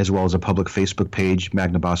 as well as a public Facebook page,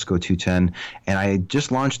 Magnabosco210. And I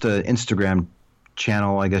just launched an Instagram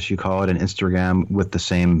channel, I guess you call it, an Instagram with the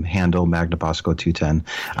same handle, Magnabosco210.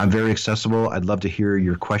 I'm very accessible. I'd love to hear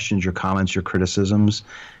your questions, your comments, your criticisms.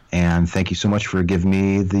 And thank you so much for giving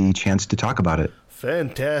me the chance to talk about it.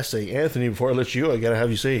 Fantastic. Anthony, before I let you go, I got to have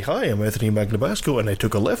you say, hi, I'm Anthony Magnabosco, and I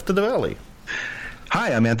took a left to the valley.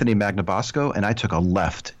 Hi, I'm Anthony Magnabosco, and I took a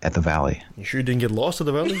left at the valley. You sure you didn't get lost at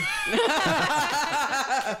the valley?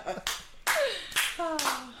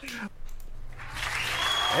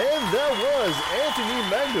 And that was Anthony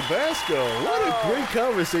Magnabosco. What a great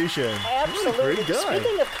conversation. Absolutely. What a great guy.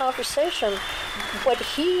 Speaking of conversation, what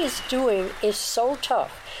he is doing is so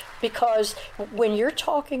tough. Because when you're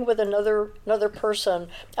talking with another person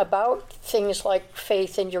about things like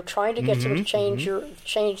faith, and you're trying to get them to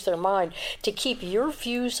change their mind, to keep your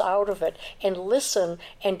views out of it and listen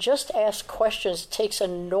and just ask questions takes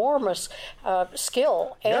enormous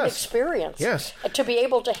skill and experience. Yes. To be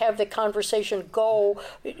able to have the conversation go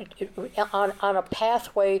on a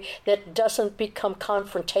pathway that doesn't become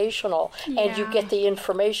confrontational, and you get the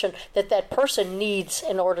information that person needs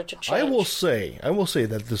in order to change. I will say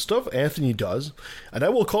that the stuff Anthony does, and I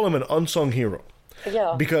will call him an unsung hero.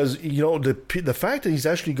 Yeah. Because, the fact that he's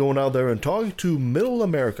actually going out there and talking to middle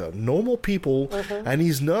America, normal people, and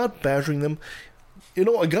he's not badgering them.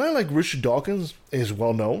 A guy like Richard Dawkins is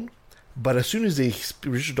well known, but as soon as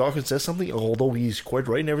Richard Dawkins says something, although he's quite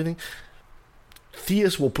right and everything,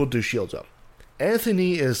 theists will put their shields up.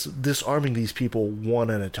 Anthony is disarming these people one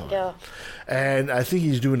at a time. Yeah. And I think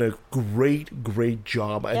he's doing a great, great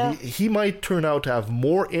job. And he might turn out to have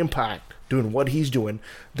more impact doing what he's doing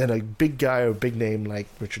than a big guy or big name like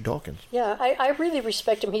Richard Dawkins. Yeah, I really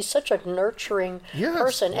respect him. He's such a nurturing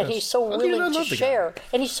person, and he's so willing to share.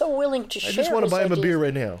 And he's so willing to share. I just want to buy him a beer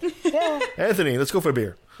right now. Yeah. Anthony, let's go for a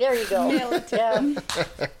beer. There you go. Yeah.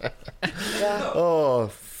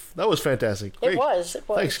 Oh, that was fantastic. Great. It was.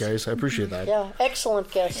 Thanks, guys. I appreciate that. Yeah,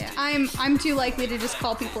 excellent guest. Yeah, I'm too likely to just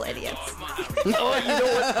call people idiots. You know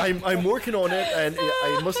what? I'm working on it, and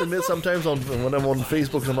I must admit, sometimes when I'm on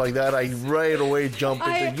Facebook, something like that, I right away jump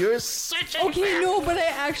into you're such a no, but I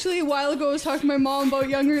actually a while ago was talking to my mom about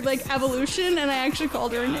younger evolution, and I actually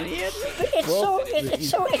called her an idiot.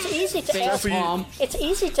 It's easy to ask. It's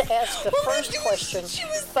easy to ask the first question,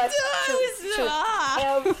 but to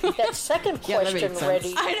have that second question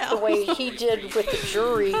ready. The way he did with the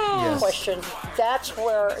jury question, that's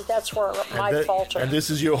where my falter. And this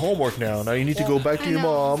is your homework now. Now you need to go back to your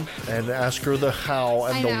mom and ask her the how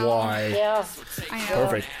and the why. Yeah.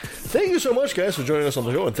 Perfect. Thank you so much, guys, for joining us on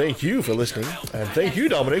the show, and thank you for listening. And thank you,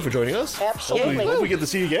 Dominic, for joining us. Absolutely. Hope we get to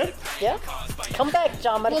see you again. Yeah. Come back,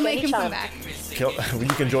 Dominic. We'll make anytime. him come back. You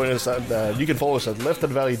can join us at, you can follow us at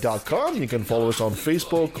leftatvalley.com. You can follow us on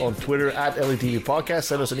Facebook, on Twitter at LATV Podcast.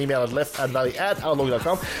 Send us an email at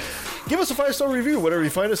leftatvalley@outlook.com. give us a 5-star review wherever you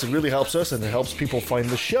find us. It really helps us, and it helps people find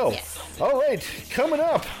the show. All right, coming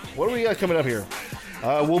up. What do we got coming up here?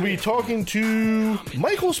 We'll be talking to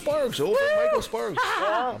Michael Sparks, Michael Sparks,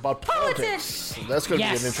 about politics. That's going to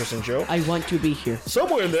be an interesting show. I want to be here.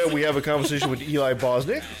 Somewhere in there, we have a conversation with Eli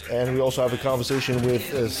Bosnick, and we also have a conversation with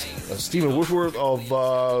Stephen Woodward of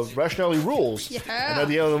Rationality Rules. And at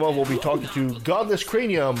the end of the month, we'll be talking to Godless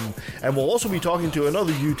Cranium, and we'll also be talking to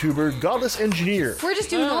another YouTuber, Godless Engineer. We're just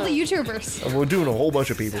doing all the YouTubers. And we're doing a whole bunch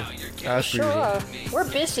of people. Sure,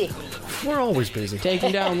 we're busy. We're always busy.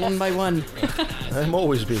 Taking down one by one. I'm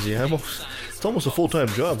always busy. It's almost a full-time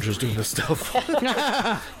job just doing this stuff.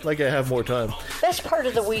 Like I have more time. That's part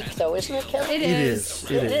of the week, though, isn't it, Kevin? It is.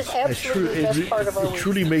 It is absolutely the best part of our week. It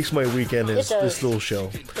truly makes my weekend is this little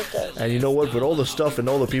show. It does. And you know what? With all the stuff and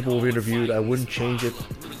all the people we've interviewed, I wouldn't change it.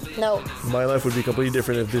 No. My life would be completely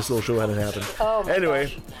different if this little show hadn't happened. Oh, my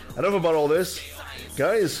Anyway, enough about all this.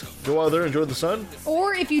 Guys, go out there, enjoy the sun.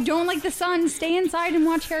 Or if you don't like the sun, stay inside and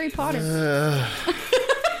watch Harry Potter.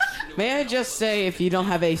 May I just say, if you don't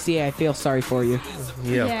have AC, I feel sorry for you.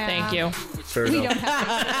 Yeah. Thank you. Fair enough.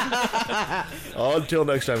 Until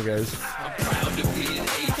next time, guys. I'm proud to be an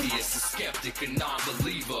atheist, a skeptic, a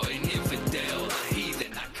non-believer, an infidel, a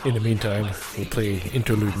heathen. In the meantime, we'll play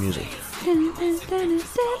interlude music.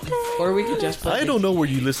 Or we could just play. I don't know where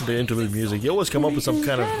you listen to interlude music. You always come up with some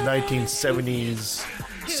kind of 1970s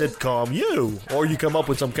sitcom, or you come up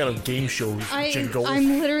with some kind of game show jingle.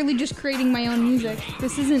 I'm literally just creating my own music.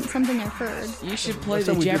 This isn't something I've heard. You should play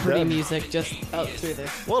the Jeopardy music just out through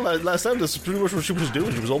this. Well, last time this is pretty much what she was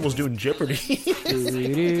doing. She was almost doing Jeopardy.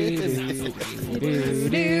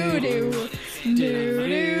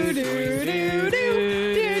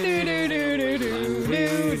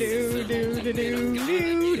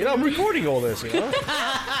 You know, I'm recording all this, you know?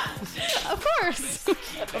 Of course.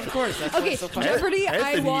 Of course. That's Okay, what's so funny. Jeopardy,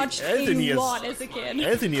 I watched a lot as a kid.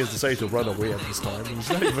 Anthony has decided to run away at this time. He's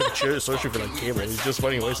not even searching for that camera. He's just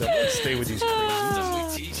running away. So I'm going to stay with these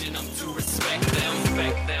crazies. Teaching them to respect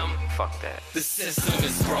them. Fuck that. The system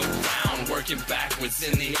is broke down, working backwards,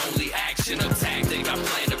 and the only action or tactic I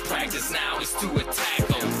plan to practice now is to attack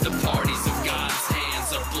them. The parties of God's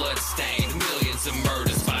hands are bloodstained, millions of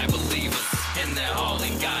murders by believers, and they're all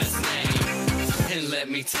in God's name. And let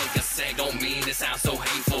me take a sec, don't mean to sound so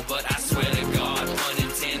hateful, but I swear to God, pun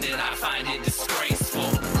intended, I find it disgraceful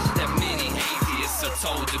that many atheists are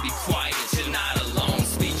told to be quiet. You're not alone,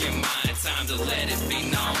 speak your mind, time to let it be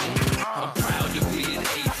known. I'm proud to be an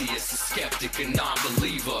atheist, a skeptic, a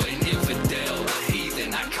non-believer, an infidel, a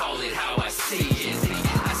heathen, I call it how I see it.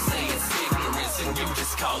 I say it's ignorance and you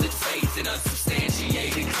just call it faith in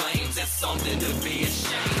unsubstantiated claims. That's something to be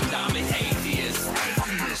ashamed. I'm an atheist.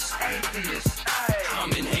 I'm an atheist.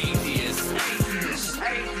 I'm an atheist.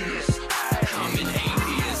 I'm an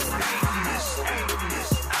atheist.